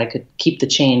connections so that I could keep the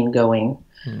chain going.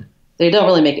 They don't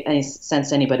really make any sense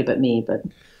to anybody but me, but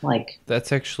like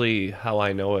That's actually how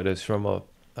I know it is from a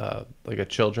like a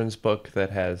children's book that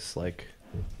has like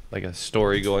a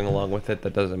story going along with it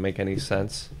that doesn't make any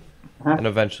sense. And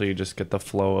eventually you just get the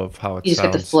flow of how it you just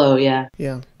sounds. get the flow, yeah.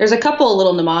 Yeah. There's a couple of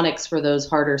little mnemonics for those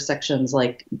harder sections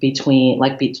like between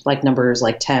like numbers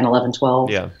like 10, 11, 12.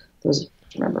 Yeah. Those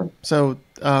remember. So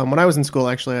when I was in school,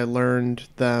 actually, I learned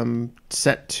them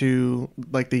set to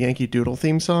like the Yankee Doodle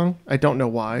theme song. I don't know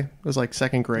why. It was like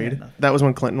second grade. Yeah, that was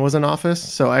when Clinton was in office.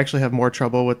 So I actually have more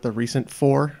trouble with the recent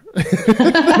 4 than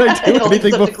I do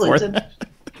anything before that.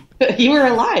 You were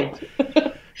alive.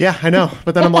 Yeah, I know.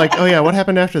 But then I'm like, oh yeah, what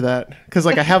happened after that? Because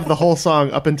like I have the whole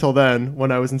song up until then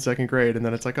when I was in second grade, and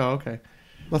then it's like, oh okay.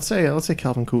 Let's say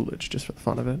Calvin Coolidge just for the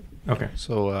fun of it. Okay.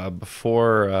 So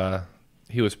before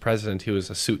he was president, he was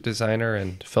a suit designer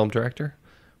and film director.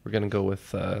 We're going to go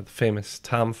with the famous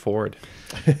Tom Ford.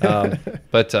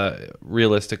 But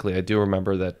realistically, I do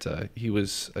remember that he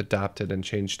was adopted and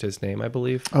changed his name, I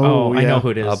believe. Oh, yeah. I know who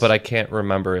it is. But I can't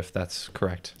remember if that's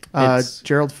correct.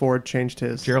 Gerald Ford changed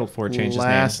his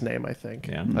last name, I think.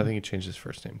 Yeah. I think he changed his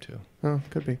first name, too. Oh,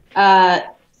 could be.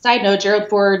 Side note, Gerald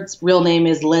Ford's real name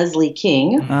is Leslie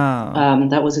King. Oh.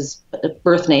 That was his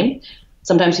birth name.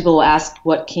 Sometimes people will ask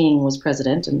what king was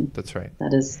president, and that's right.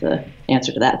 That is the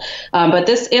answer to that. But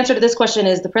this answer to this question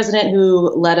is the president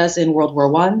who led us in World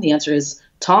War I. The answer is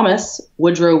Thomas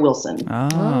Woodrow Wilson.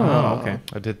 Oh, okay.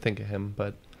 I did think of him,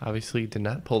 but obviously did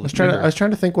not pull the trigger. I was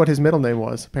trying to think what his middle name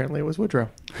was. Apparently it was Woodrow.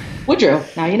 Woodrow.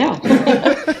 Now you know.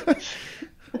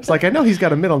 It's like, I know he's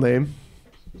got a middle name.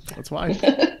 That's why.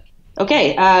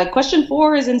 Okay. Question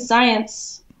 4 is in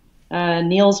science.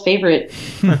 Neal's favorite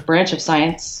branch of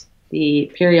science.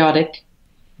 The periodic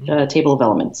table of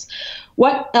elements.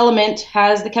 What element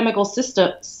has the chemical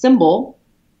symbol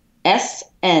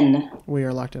SN? We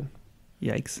are locked in.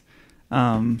 Yikes.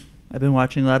 I've been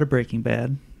watching a lot of Breaking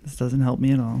Bad. This doesn't help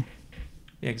me at all.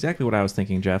 Yeah, exactly what I was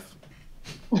thinking, Jeff.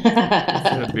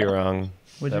 Could be wrong.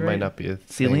 That might not be a thing.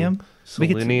 Selenium?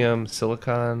 Selenium,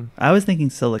 silicon. I was thinking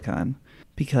silicon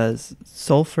because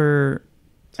sulfur,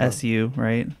 SU,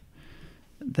 right?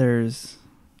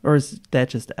 Or is that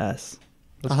just S?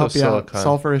 I'll help you out.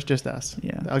 Sulfur is just S.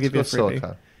 Yeah. I'll give you a freebie.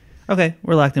 Silicon. Okay,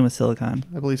 we're locked in with silicon.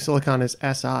 I believe silicon is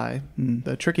Si.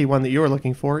 The tricky one that you were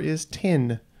looking for is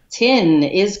tin. Tin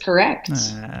is correct.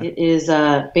 It is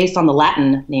based on the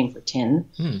Latin name for tin,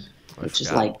 which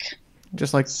is like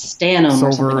stannum,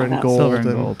 silver and gold, silver and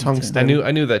and tungsten.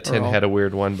 I knew that tin had a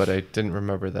weird one, but I didn't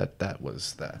remember that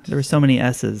was that. There were so many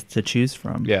S's to choose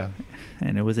from. Yeah.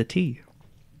 And it was a T.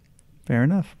 Fair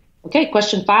enough. Okay,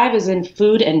 question 5 is in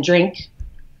food and drink.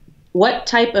 What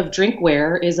type of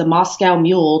drinkware is a Moscow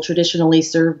Mule traditionally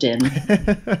served in?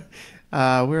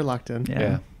 We're locked in.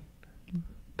 Yeah.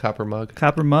 Copper mug.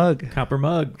 Copper mug. Copper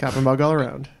mug. Copper mug all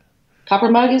around. Copper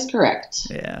mug is correct.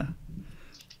 Yeah.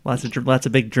 Lots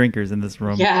of big drinkers in this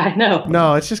room. Yeah, I know.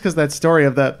 No, it's just because that story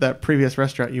of that previous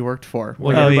restaurant you worked for,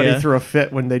 when everybody threw a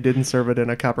fit when they didn't serve it in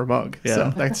a copper mug. Yeah. So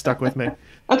that stuck with me.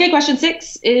 Okay, question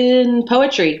 6 in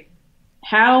poetry.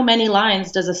 How many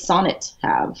lines does a sonnet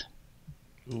have?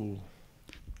 Ooh.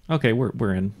 Okay,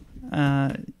 we're in.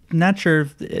 Not sure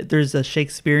if there's a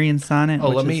Shakespearean sonnet. Oh,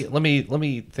 let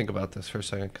me think about this for a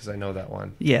second because I know that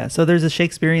one. Yeah, so there's a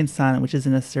Shakespearean sonnet, which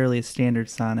isn't necessarily a standard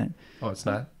sonnet. Oh, it's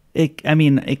not?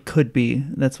 It could be.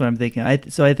 That's what I'm thinking. I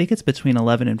think it's between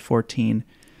 11 and 14.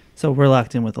 So we're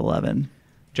locked in with 11.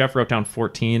 Jeff wrote down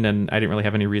 14, and I didn't really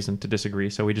have any reason to disagree,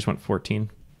 so we just went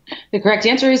 14. The correct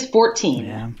answer is 14.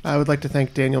 Yeah. I would like to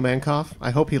thank Daniel Mankoff. I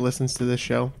hope he listens to this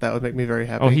show. That would make me very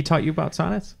happy. Oh, he taught you about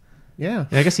sonnets? Yeah.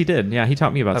 I guess he did. Yeah, he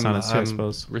taught me about sonnets too, I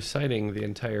suppose. Reciting the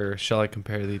entire Shall I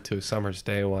Compare Thee to a Summer's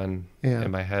Day one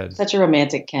in my head. Such a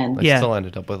romantic Ken. I still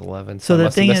ended up with 11. So the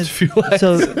thing is,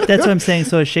 so that's what I'm saying.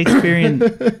 So a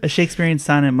Shakespearean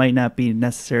sonnet might not be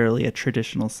necessarily a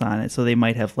traditional sonnet, so they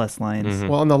might have less lines. Mm-hmm.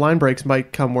 Well, and the line breaks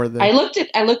might come where the... I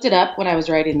looked it up when I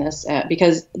was writing this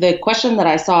because the question that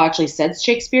I saw actually said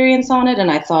Shakespearean sonnet,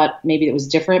 and I thought maybe it was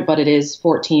different, but it is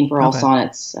 14 for all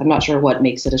sonnets. I'm not sure what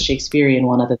makes it a Shakespearean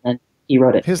one other than he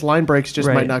wrote it. His line breaks just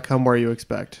might not come where you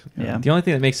expect. Yeah. The only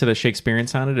thing that makes it a Shakespearean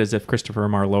sonnet is if Christopher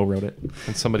Marlowe wrote it.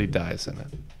 And somebody dies in it.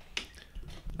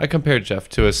 I compare Jeff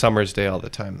to a summer's day all the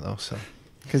time, though. So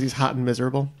because he's hot and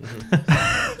miserable.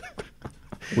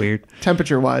 Weird.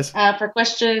 Temperature-wise. For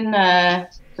question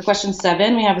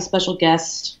 7, we have a special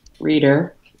guest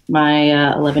reader, my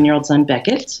 11-year-old son,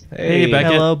 Beckett. Hey,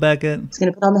 Beckett. Hello, Beckett. He's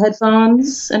going to put on the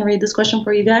headphones and read this question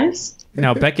for you guys.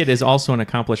 Now, Beckett is also an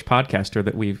accomplished podcaster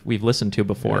that we've listened to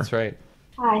before. That's right.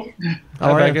 Hi.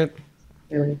 Hi, Beckett.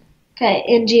 Okay,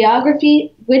 in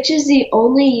geography, which is the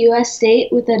only U.S. state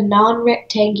with a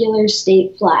non-rectangular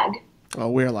state flag? Oh,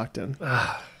 we're locked in.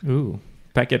 Ooh,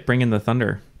 Beckett, bring in the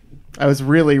thunder. I was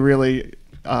really...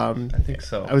 I think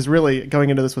so. I was really going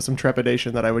into this with some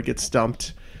trepidation that I would get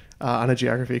stumped on a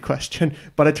geography question,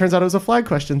 but it turns out it was a flag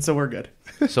question, so we're good.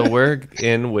 So we're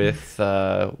in with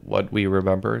what we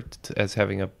remember as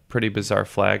having a pretty bizarre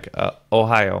flag,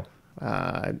 Ohio.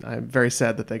 I'm very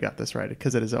sad that they got this right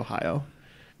because it is Ohio.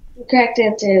 The correct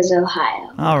answer is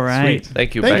Ohio. All right. Sweet.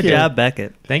 Thank you, Thank Beckett. you. Good job,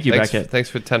 Beckett. Thank you, Beckett. Thanks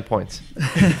for 10 points.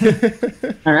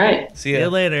 All right. See See you ya.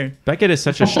 later. Beckett is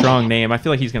such a strong name. I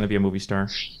feel like he's going to be a movie star.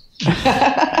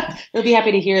 They'll be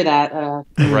happy to hear that.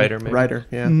 Writer, maybe. Writer,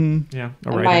 yeah. Yeah.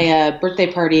 All At right. my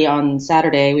birthday party on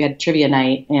Saturday, we had trivia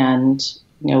night, and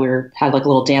had like a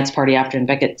little dance party after. And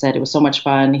Beckett said it was so much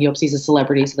fun. He hopes he's a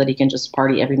celebrity so that he can just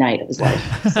party every night of his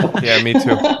life. So. Yeah, me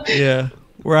too. Yeah.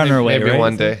 We're on our way, Maybe right?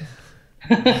 one day.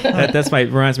 That's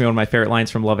reminds me of one of my favorite lines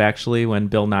from Love Actually when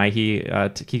Bill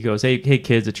Nighy he goes, hey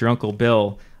kids, it's your Uncle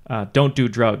Bill. Don't do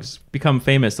drugs. Become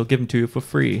famous. They'll give them to you for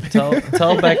free. Tell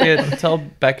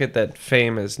Beckett that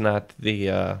fame is not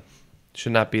the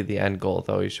should not be the end goal,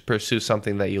 though. You should pursue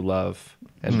something that you love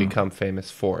and become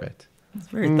famous for it. It's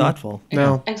very thoughtful.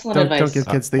 No, Excellent don't advice. give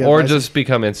kids the Or advice. just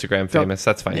become Instagram famous.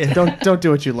 That's fine. Yeah. don't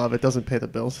do what you love. It doesn't pay the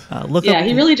bills. Look Yeah, up,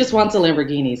 he really just wants a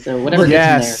Lamborghini, so whatever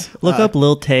Yes, gets him look up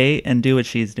Lil Tay and do what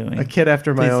she's doing. a kid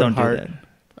after my Please own don't heart. do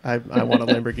that. I want a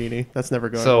Lamborghini. That's never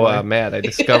going So, away. Matt, I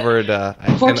discovered. there.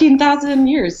 14,000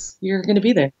 years, you're going to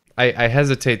be there. I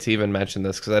hesitate to even mention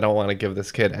this because I don't want to give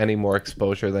this kid any more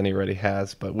exposure than he already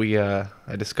has. But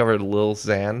I discovered Lil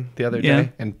Xan the other Yeah.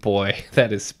 day, and boy,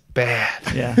 that is bad.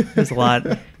 Yeah, there's a lot.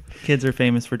 Kids are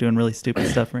famous for doing really stupid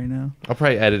stuff right now. I'll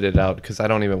probably edit it out because I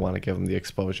don't even want to give him the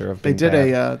exposure of They being did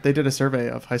bad. they did a survey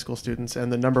of high school students,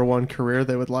 and the number one career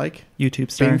they would like YouTube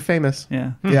star. being famous.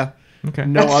 Yeah. Yeah, Okay.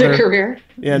 no That's their other career.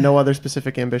 no other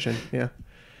specific ambition. Yeah,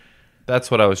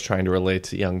 That's what I was trying to relate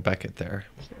to young Beckett there.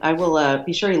 I will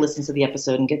be sure he listens to the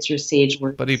episode and gets your sage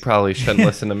words. But he probably shouldn't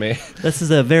listen to me. This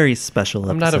is a very special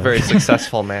episode. I'm not a very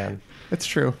successful man. it's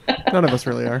true. None of us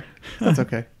really are. That's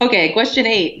okay. Okay, question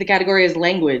 8. The category is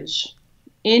language.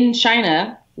 In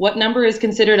China, what number is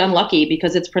considered unlucky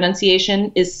because its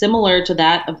pronunciation is similar to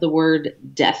that of the word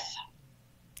death?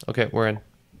 Okay, we're in.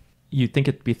 You'd think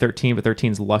it'd be 13, but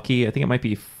 13's lucky. I think it might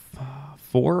be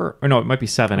 4. Or no, it might be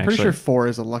 7, I'm actually. pretty sure 4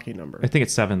 is a lucky number. I think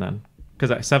it's 7 then.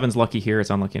 Because 7's lucky here. It's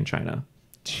unlucky in China.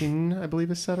 Qin, I believe,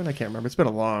 is 7. I can't remember. It's been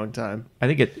a long time. I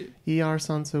think it... Er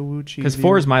san so wu chi. Because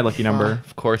 4 is my lucky number.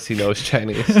 Of course he knows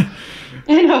Chinese.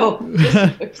 I know.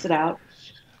 Just whips it out.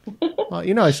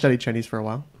 Well, I studied Chinese for a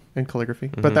while in calligraphy,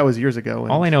 but that was years ago.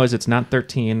 And All I know is it's not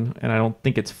 13, and I don't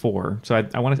think it's 4. So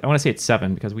I want to say it's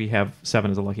 7, because we have 7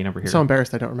 as a lucky number here. I'm so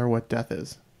embarrassed I don't remember what death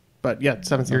is. But yeah, 7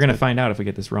 sounds You're going to good. find out if we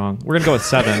get this wrong. We're going to go with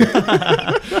 7.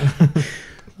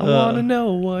 I want to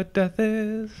know what death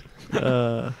is.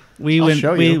 We I'll went.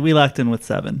 show We, you. we locked in with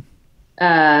 7.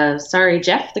 Sorry,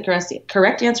 Jeff. The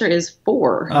correct answer is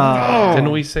 4.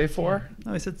 Didn't we say 4?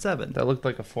 No, I said 7. That looked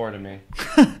like a 4 to me.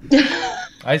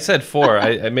 I said 4.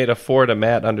 I made a 4 to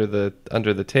Matt under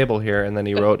the table here, and then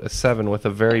he wrote a 7 with a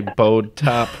very bowed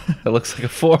top that looks like a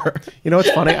 4. You know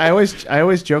what's funny? I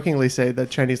always jokingly say that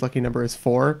Chinese lucky number is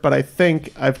 4, but I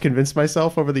think I've convinced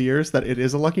myself over the years that it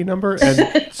is a lucky number,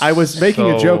 and I was making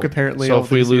a joke apparently. So all if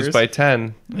we these lose years. by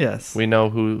 10, Yes. we know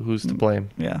who's to blame.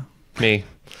 Yeah. Me.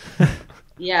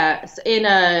 Yeah.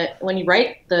 When you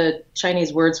write the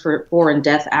Chinese words for 4 and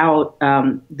death out,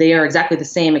 they are exactly the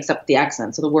same except the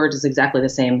accent. So the word is exactly the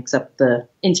same except the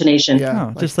intonation.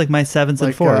 Yeah. Oh, just like my 7s and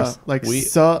like 4s. like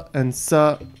sa and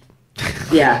sa.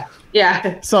 Yeah.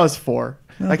 Yeah. Sa is 4.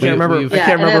 I can't We- remember. we've- I Yeah.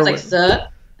 can't And then remember. it's like suh.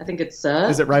 I think it's suh.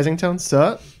 Is it rising tone?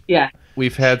 Sa. Yeah.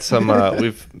 We've had some.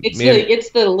 It's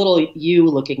the little U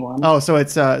looking one. Oh, so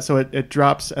it's so it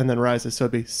drops and then rises. So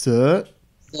it'd be sa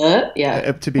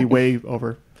Yeah. to be way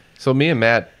over. So me and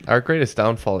Matt, our greatest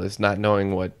downfall is not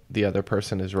knowing what the other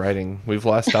person is writing. We've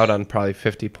lost out on probably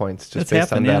 50 points just That's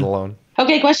based on happened, that yeah. alone.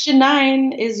 Okay, question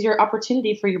 9 is your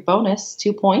opportunity for your bonus,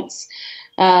 2 points.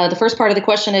 The first part of the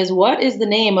question is, what is the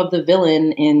name of the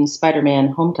villain in Spider-Man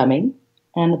Homecoming?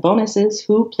 And the bonus is,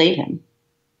 who played him?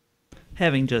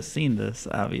 Having just seen this,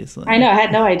 obviously. I know, I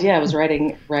had no idea. I was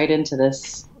writing right into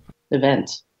this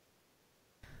event.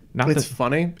 Not It's that,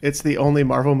 funny. It's the only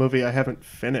Marvel movie I haven't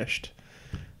finished.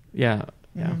 yeah.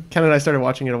 Ken and I started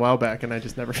watching it a while back, and I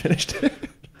just never finished it.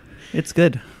 It's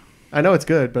good. I know it's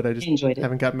good, but I just Enjoyed it.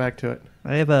 haven't gotten back to it.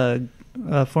 I have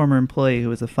a former employee who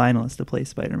was a finalist to play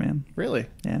Spider-Man. Really?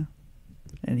 Yeah.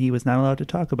 And he was not allowed to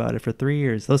talk about it for 3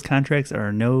 years. Those contracts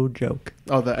are no joke.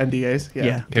 Oh, the NDAs?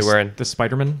 Yeah. Okay, we're in. The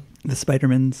Spider-Man. The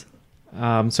Spider-Mans.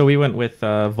 So we went with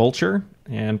Vulture,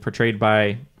 and portrayed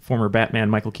by former Batman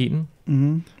Michael Keaton.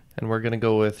 Mm-hmm. And we're going to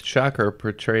go with Shocker,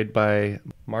 portrayed by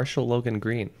Marshall Logan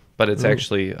Green. But it's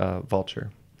actually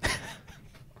Vulture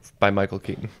by Michael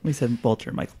Keaton. We said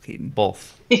Vulture, Michael Keaton.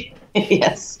 Both.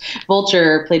 Yes.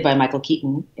 Vulture, played by Michael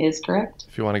Keaton, is correct.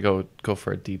 If you want to go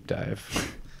for a deep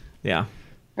dive. Yeah.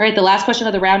 All right, the last question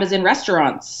of the round is in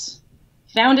restaurants.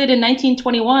 Founded in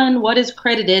 1921, what is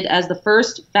credited as the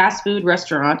first fast food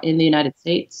restaurant in the United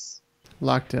States?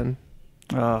 Locked in.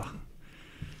 A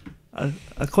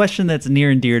question that's near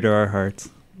and dear to our hearts.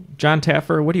 John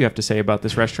Taffer, what do you have to say about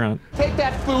this restaurant? Take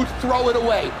that food, throw it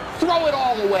away. Throw it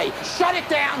all away. Shut it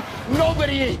down.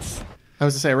 Nobody eats. I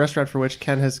was to say a restaurant for which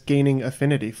Ken has gaining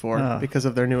affinity for because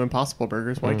of their new Impossible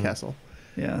Burgers, White Castle.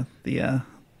 Yeah,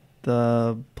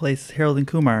 the place Harold and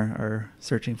Kumar are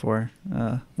searching for,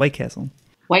 White Castle.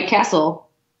 White Castle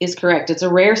is correct. It's a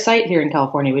rare sight here in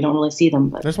California. We don't really see them.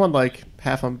 But there's one like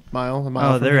half a mile.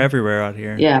 Oh, they're everywhere out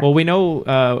here. Yeah. Well, we know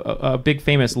a big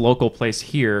famous local place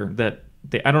here that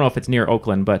I don't know if it's near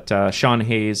Oakland, but Sean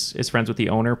Hayes is friends with the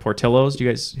owner, Portillo's. Do you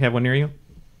guys have one near you?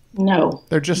 No.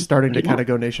 They're just starting to kind of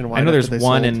go nationwide. I know there's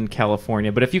one in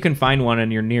California, but if you can find one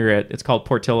and you're near it, it's called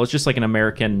Portillo's. Just like an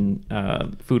American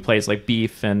food place, like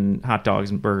beef and hot dogs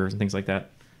and burgers and things like that.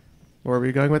 Where are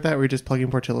we going with that? Were we just plugging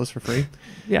Portillo's for free?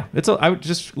 Yeah,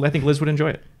 I think Liz would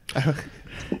enjoy it.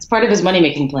 It's part of his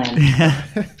money-making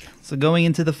plan. So going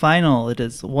into the final, it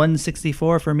is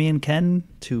 164 for me and Ken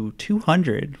to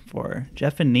 200 for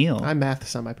Jeff and Neal. I math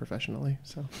semi-professionally,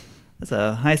 so that's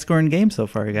a high-scoring game so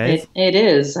far, guys. It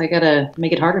is. I gotta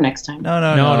make it harder next time.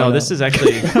 No. This is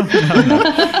actually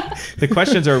the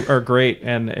questions are great,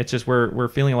 and it's just we're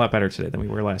feeling a lot better today than we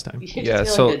were last time. Yeah.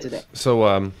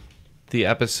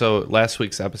 The last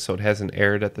week's episode hasn't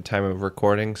aired at the time of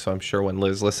recording, so I'm sure when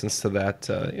Liz listens to that,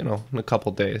 in a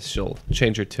couple days, she'll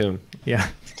change her tune. Yeah.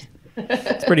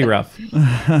 It's pretty rough.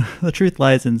 The truth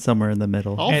lies in somewhere in the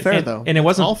middle. All fair, though. And it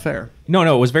wasn't all fair.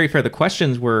 No, it was very fair. The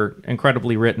questions were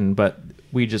incredibly written, but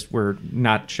we just were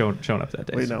not shown up that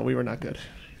day. We were not good.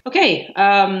 Okay.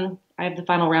 I have the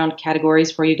final round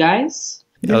categories for you guys.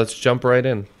 Yeah, let's jump right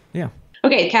in. Yeah.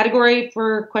 Okay, category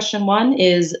for question 1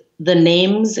 is the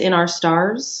names in our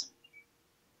stars.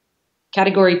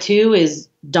 Category 2 is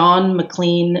Don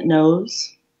McLean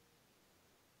Knows.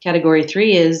 Category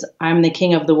 3 is I'm the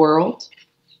King of the World.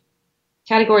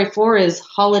 Category 4 is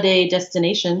Holiday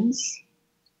Destinations.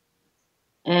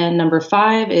 And number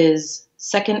 5 is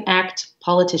Second Act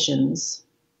Politicians.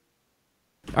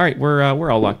 All right, we're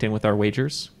all locked in with our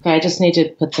wagers. Okay, I just need to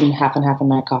put some half and half in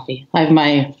my coffee. I have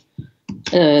my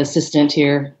assistant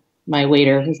here, my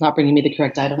waiter, who's not bringing me the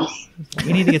correct items.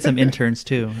 We need to get some interns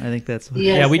too. I think that's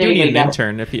Yes, we do there need you an go.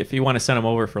 intern if you want to send them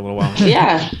over for a little while.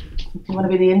 Yeah. You want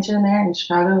to be the intern there in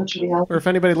Chicago? It should be helpful. Or if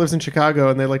anybody lives in Chicago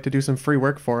and they'd like to do some free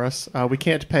work for us, we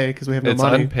can't pay because we have no It's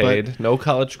money. unpaid, no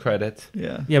college credit.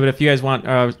 Yeah. Yeah, but if you guys want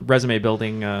resume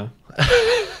building,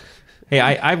 hey,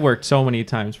 I've worked so many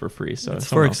times for free, so It's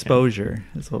for exposure.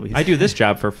 That's what we. I do this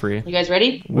job for free. You guys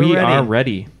ready? We are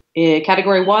ready.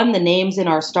 Category 1, the names in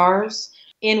our stars.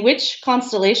 In which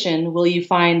constellation will you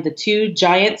find the 2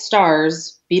 giant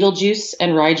stars, Betelgeuse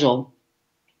and Rigel?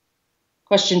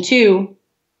 Question 2,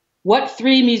 what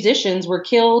 3 musicians were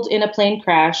killed in a plane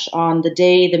crash on the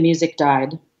day the music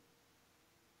died?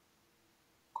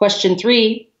 Question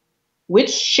 3, which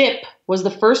ship was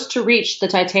the first to reach the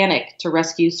Titanic to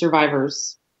rescue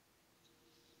survivors?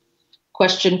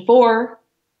 Question 4,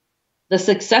 the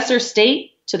successor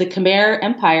state to the Khmer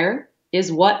Empire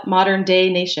is what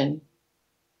modern-day nation?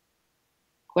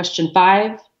 Question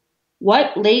 5,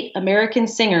 what late American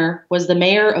singer was the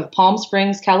mayor of Palm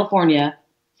Springs, California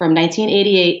from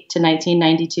 1988 to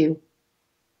 1992?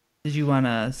 Did you want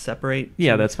to separate?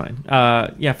 Yeah, that's fine.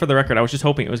 Yeah, for the record, I was just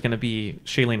hoping it was going to be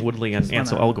Shailene Woodley and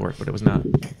Ansel Elgort, but it was not.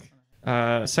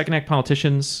 Second Act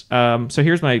Politicians. So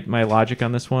here's my logic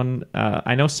on this one.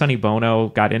 I know Sonny Bono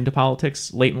got into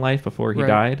politics late in life before he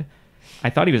died. I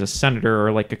thought he was a senator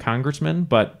or like a congressman,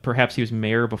 but perhaps he was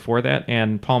mayor before that.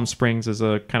 And Palm Springs is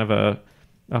a kind of a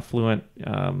affluent,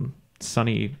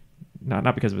 sunny,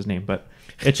 not because of his name, but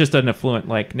it's just an affluent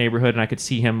like neighborhood. And I could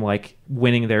see him like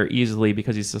winning there easily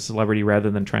because he's a celebrity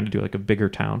rather than trying to do like a bigger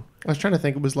town. I was trying to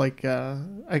think. It was like a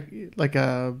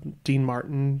Dean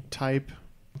Martin type.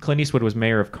 Clint Eastwood was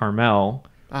mayor of Carmel.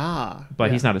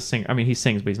 But he's not a singer. I mean, he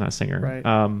sings, but he's not a singer.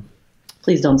 Right.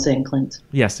 Please don't sing, Clint.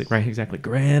 Yes, right, exactly.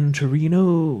 Gran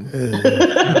Torino.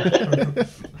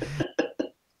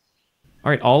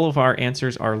 All right, all of our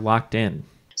answers are locked in.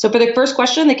 So for the first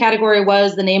question, the category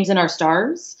was the names in our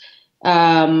stars.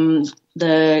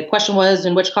 The question was,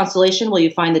 in which constellation will you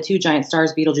find the 2 giant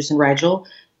stars, Betelgeuse and Rigel?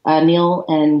 Neal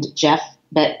and Jeff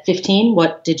bet 15.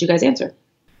 What did you guys answer?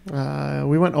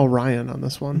 We went Orion on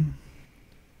this one.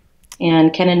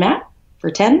 And Ken and Matt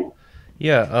for 10?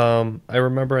 Yeah, I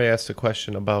remember I asked a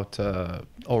question about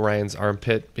Orion's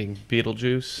armpit being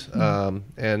Betelgeuse,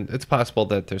 and it's possible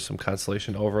that there's some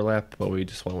constellation overlap, but we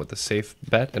just went with the safe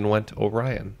bet and went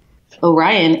Orion.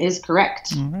 Orion is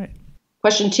correct. All right.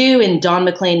 Question 2, in Don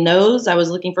McLean Knows, I was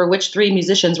looking for which 3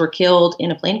 musicians were killed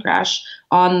in a plane crash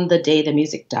on the day the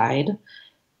music died.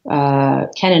 Ken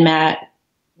and Matt,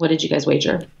 what did you guys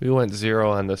wager? We went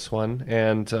 0 on this one,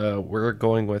 and we're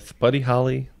going with Buddy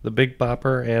Holly, the Big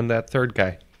Bopper, and that third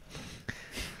guy.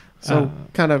 So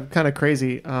kind of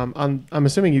crazy. I'm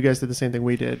assuming you guys did the same thing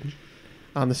we did,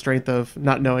 on the strength of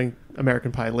not knowing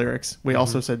American Pie lyrics. We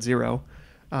also said 0.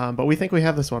 But we think we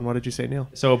have this one. What did you say, Neal?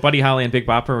 So Buddy Holly and Big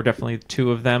Bopper were definitely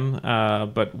 2 of them.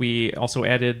 But we also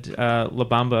added La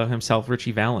Bamba himself,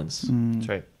 Richie Valens. That's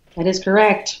right. That is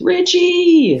correct.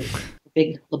 Richie!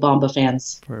 Big La Bamba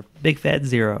fans. For big fat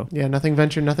 0. Yeah, nothing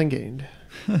ventured, nothing gained.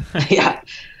 Yeah.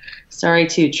 Sorry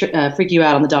to freak you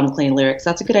out on the Don McLean lyrics.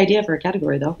 That's a good idea for a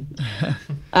category, though.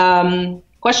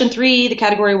 Question 3, the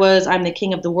category was I'm the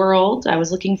King of the World. I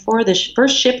was looking for the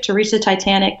first ship to reach the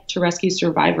Titanic to rescue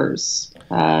survivors.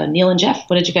 Neal and Jeff,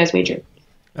 what did you guys wager?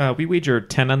 We wagered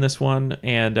 10 on this one,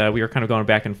 and we were kind of going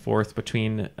back and forth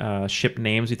between ship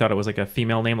names. We thought it was like a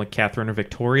female name, like Catherine or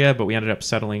Victoria, but we ended up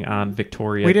settling on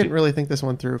Victoria. We didn't really think this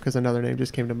one through because another name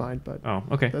just came to mind. But oh,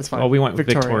 okay. That's fine. Well, we went with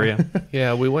Victoria.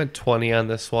 Yeah, we went 20 on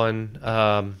this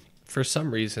one. For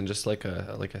some reason, just like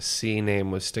a C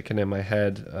name was sticking in my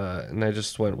head, and I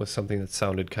just went with something that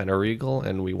sounded kind of regal,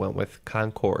 and we went with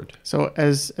Concord. So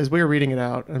as we were reading it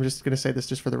out, I'm just going to say this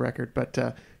just for the record,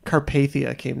 but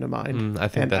Carpathia came to mind. I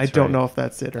think and that's I don't right. know if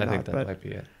that's it or I not. think that but might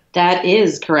be it. That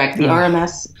is correct. The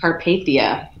RMS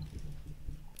Carpathia.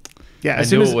 Yeah,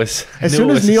 as I knew soon it was. as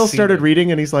Neal started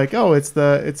reading and he's like, "Oh, it's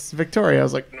Victoria." I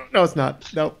was like, "No, it's not.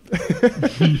 Nope."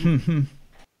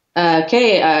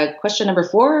 Okay, question number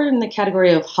 4 in the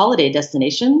category of holiday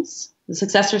destinations. The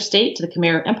successor state to the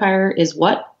Khmer Empire is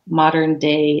what modern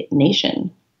day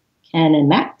nation? Ken and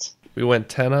Matt. We went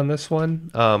 10 on this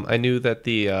one. I knew that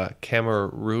the Khmer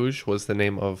Rouge was the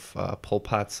name of Pol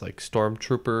Pot's like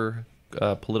stormtrooper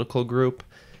political group,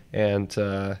 and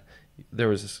there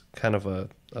was kind of a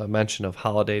mention of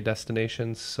holiday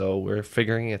destinations. So we're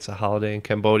figuring it's a holiday in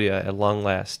Cambodia at long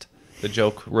last. The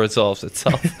joke resolves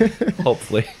itself,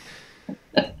 hopefully.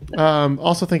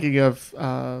 Also thinking of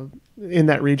in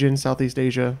that region, Southeast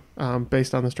Asia,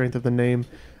 based on the strength of the name,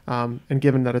 and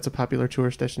given that it's a popular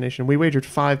tourist destination, we wagered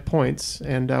 5 points,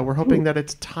 and we're hoping that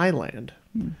it's Thailand.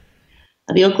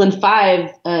 The Oakland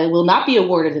 5 will not be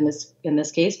awarded in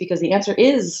this case because the answer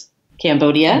is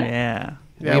Cambodia. Yeah.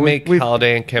 We make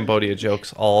holiday in Cambodia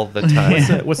jokes all the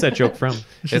time. What's that joke from?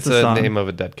 It's a name of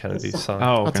a Dead Kennedy song.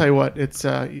 Oh, okay. I'll tell you what,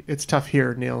 it's tough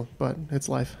here, Neal, but it's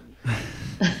life.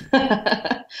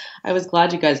 I was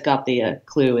glad you guys got the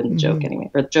clue in the joke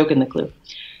anyway, or the joke in the clue.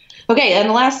 Okay, and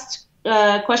the last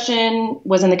question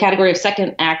was in the category of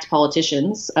second act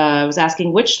politicians. I was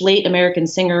asking which late American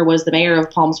singer was the mayor of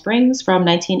Palm Springs from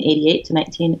 1988 to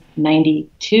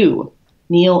 1992?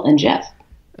 Neal and Jeff.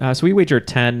 So we wagered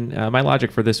 10. My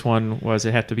logic for this one was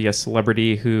it had to be a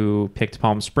celebrity who picked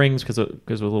Palm Springs because it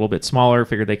was a little bit smaller,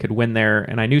 figured they could win there.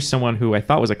 And I knew someone who I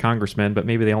thought was a congressman, but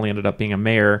maybe they only ended up being a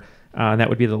mayor. And that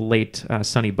would be the late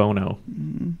Sonny Bono.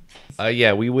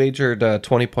 Yeah, we wagered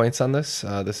 20 points on this.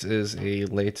 This is a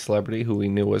late celebrity who we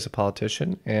knew was a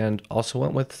politician, and also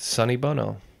went with Sonny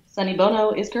Bono. Sonny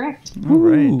Bono is correct. All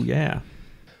right. Ooh, yeah.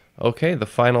 Okay, the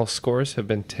final scores have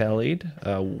been tallied.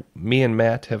 Me and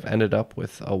Matt have ended up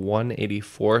with a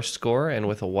 184 score and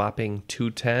with a whopping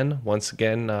 210. Once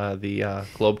again, the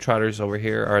Globetrotters over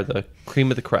here are the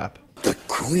cream of the crop. The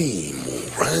cream will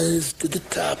rise to the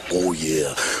top. Oh,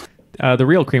 yeah. The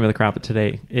real cream of the crop of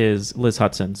today is Liz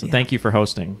Hudson. So thank you for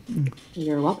hosting.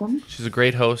 You're welcome. She's a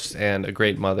great host and a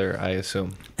great mother, I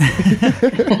assume.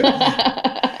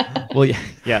 Well,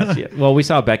 yeah. Well, we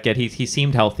saw Beckett. He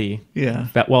seemed healthy. Yeah.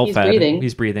 Well He's fed. breathing.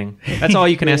 He's breathing. That's all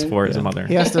you can ask for as a mother.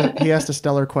 He asked a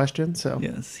stellar question, so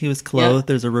Yes. He was clothed. Yep.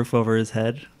 There's a roof over his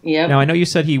head. Yep. Now, I know you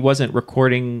said he wasn't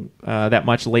recording that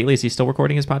much lately. Is he still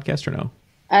recording his podcast or no?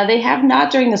 They have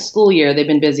not during the school year. They've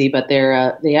been busy, but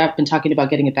they have been talking about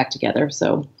getting it back together.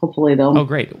 So hopefully they'll. Oh,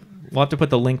 great. We'll have to put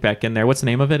the link back in there. What's the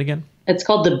name of it again? It's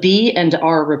called the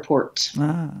B&R Report.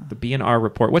 The B&R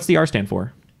Report. What's the R stand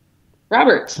for?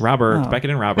 Robert. Robert. Oh. Beckett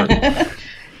and Robert.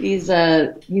 He's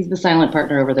the silent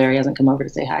partner over there. He hasn't come over to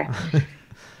say hi.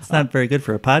 It's not very good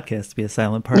for a podcast to be a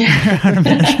silent partner.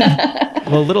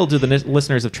 Well, little do the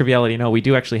listeners of Triviality know, we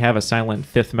do actually have a silent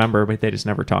fifth member, but they just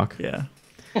never talk. Yeah.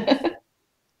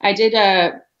 I did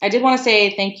want to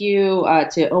say thank you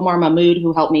to Omar Mahmood,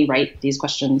 who helped me write these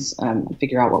questions and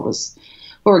figure out what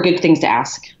were good things to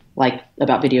ask, like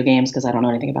about video games, because I don't know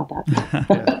anything about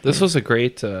that. This was a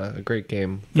great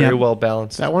game. Very well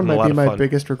balanced. that one and a might lot be of my fun.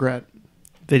 biggest regret.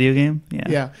 Video game?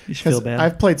 Yeah. You should feel 'Cause bad.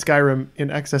 I've played Skyrim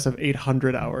in excess of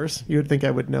 800 hours. You would think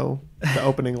I would know the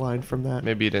opening line from that.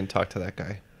 Maybe you didn't talk to that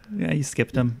guy. Yeah, you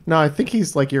skipped him. No, I think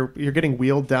he's like you're getting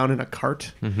wheeled down in a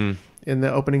cart in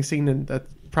the opening scene, and that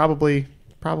probably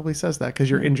says that because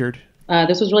you're injured.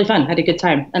 This was really fun. I had a good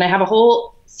time. And I have a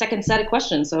whole second set of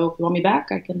questions, so if you want me back,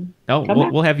 I can come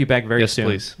back. We'll have you back very Yes, soon.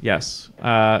 please. Yes.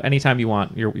 Anytime you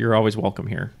want. You're always welcome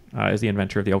here as the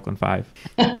inventor of the Oakland 5.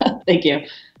 Thank you.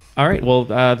 All right. Well,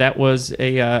 that was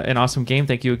an awesome game.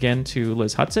 Thank you again to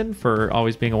Liz Hudson for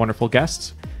always being a wonderful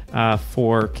guest.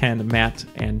 For Ken, Matt,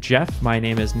 and Jeff, my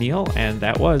name is Neal, and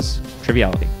that was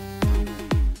Triviality.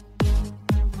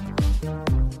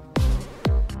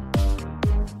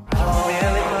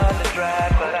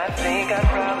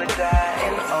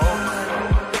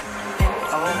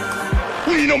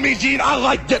 Well, you know me, Gene, I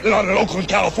like getting on in Oakland,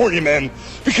 California, man,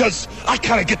 because I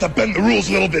kind of get to bend the rules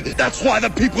a little bit. That's why the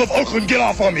people of Oakland get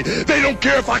off on me. They don't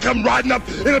care if I come riding up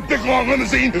in a big long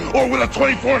limousine or with a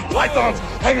 24-inch python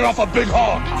hanging off a big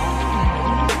hog.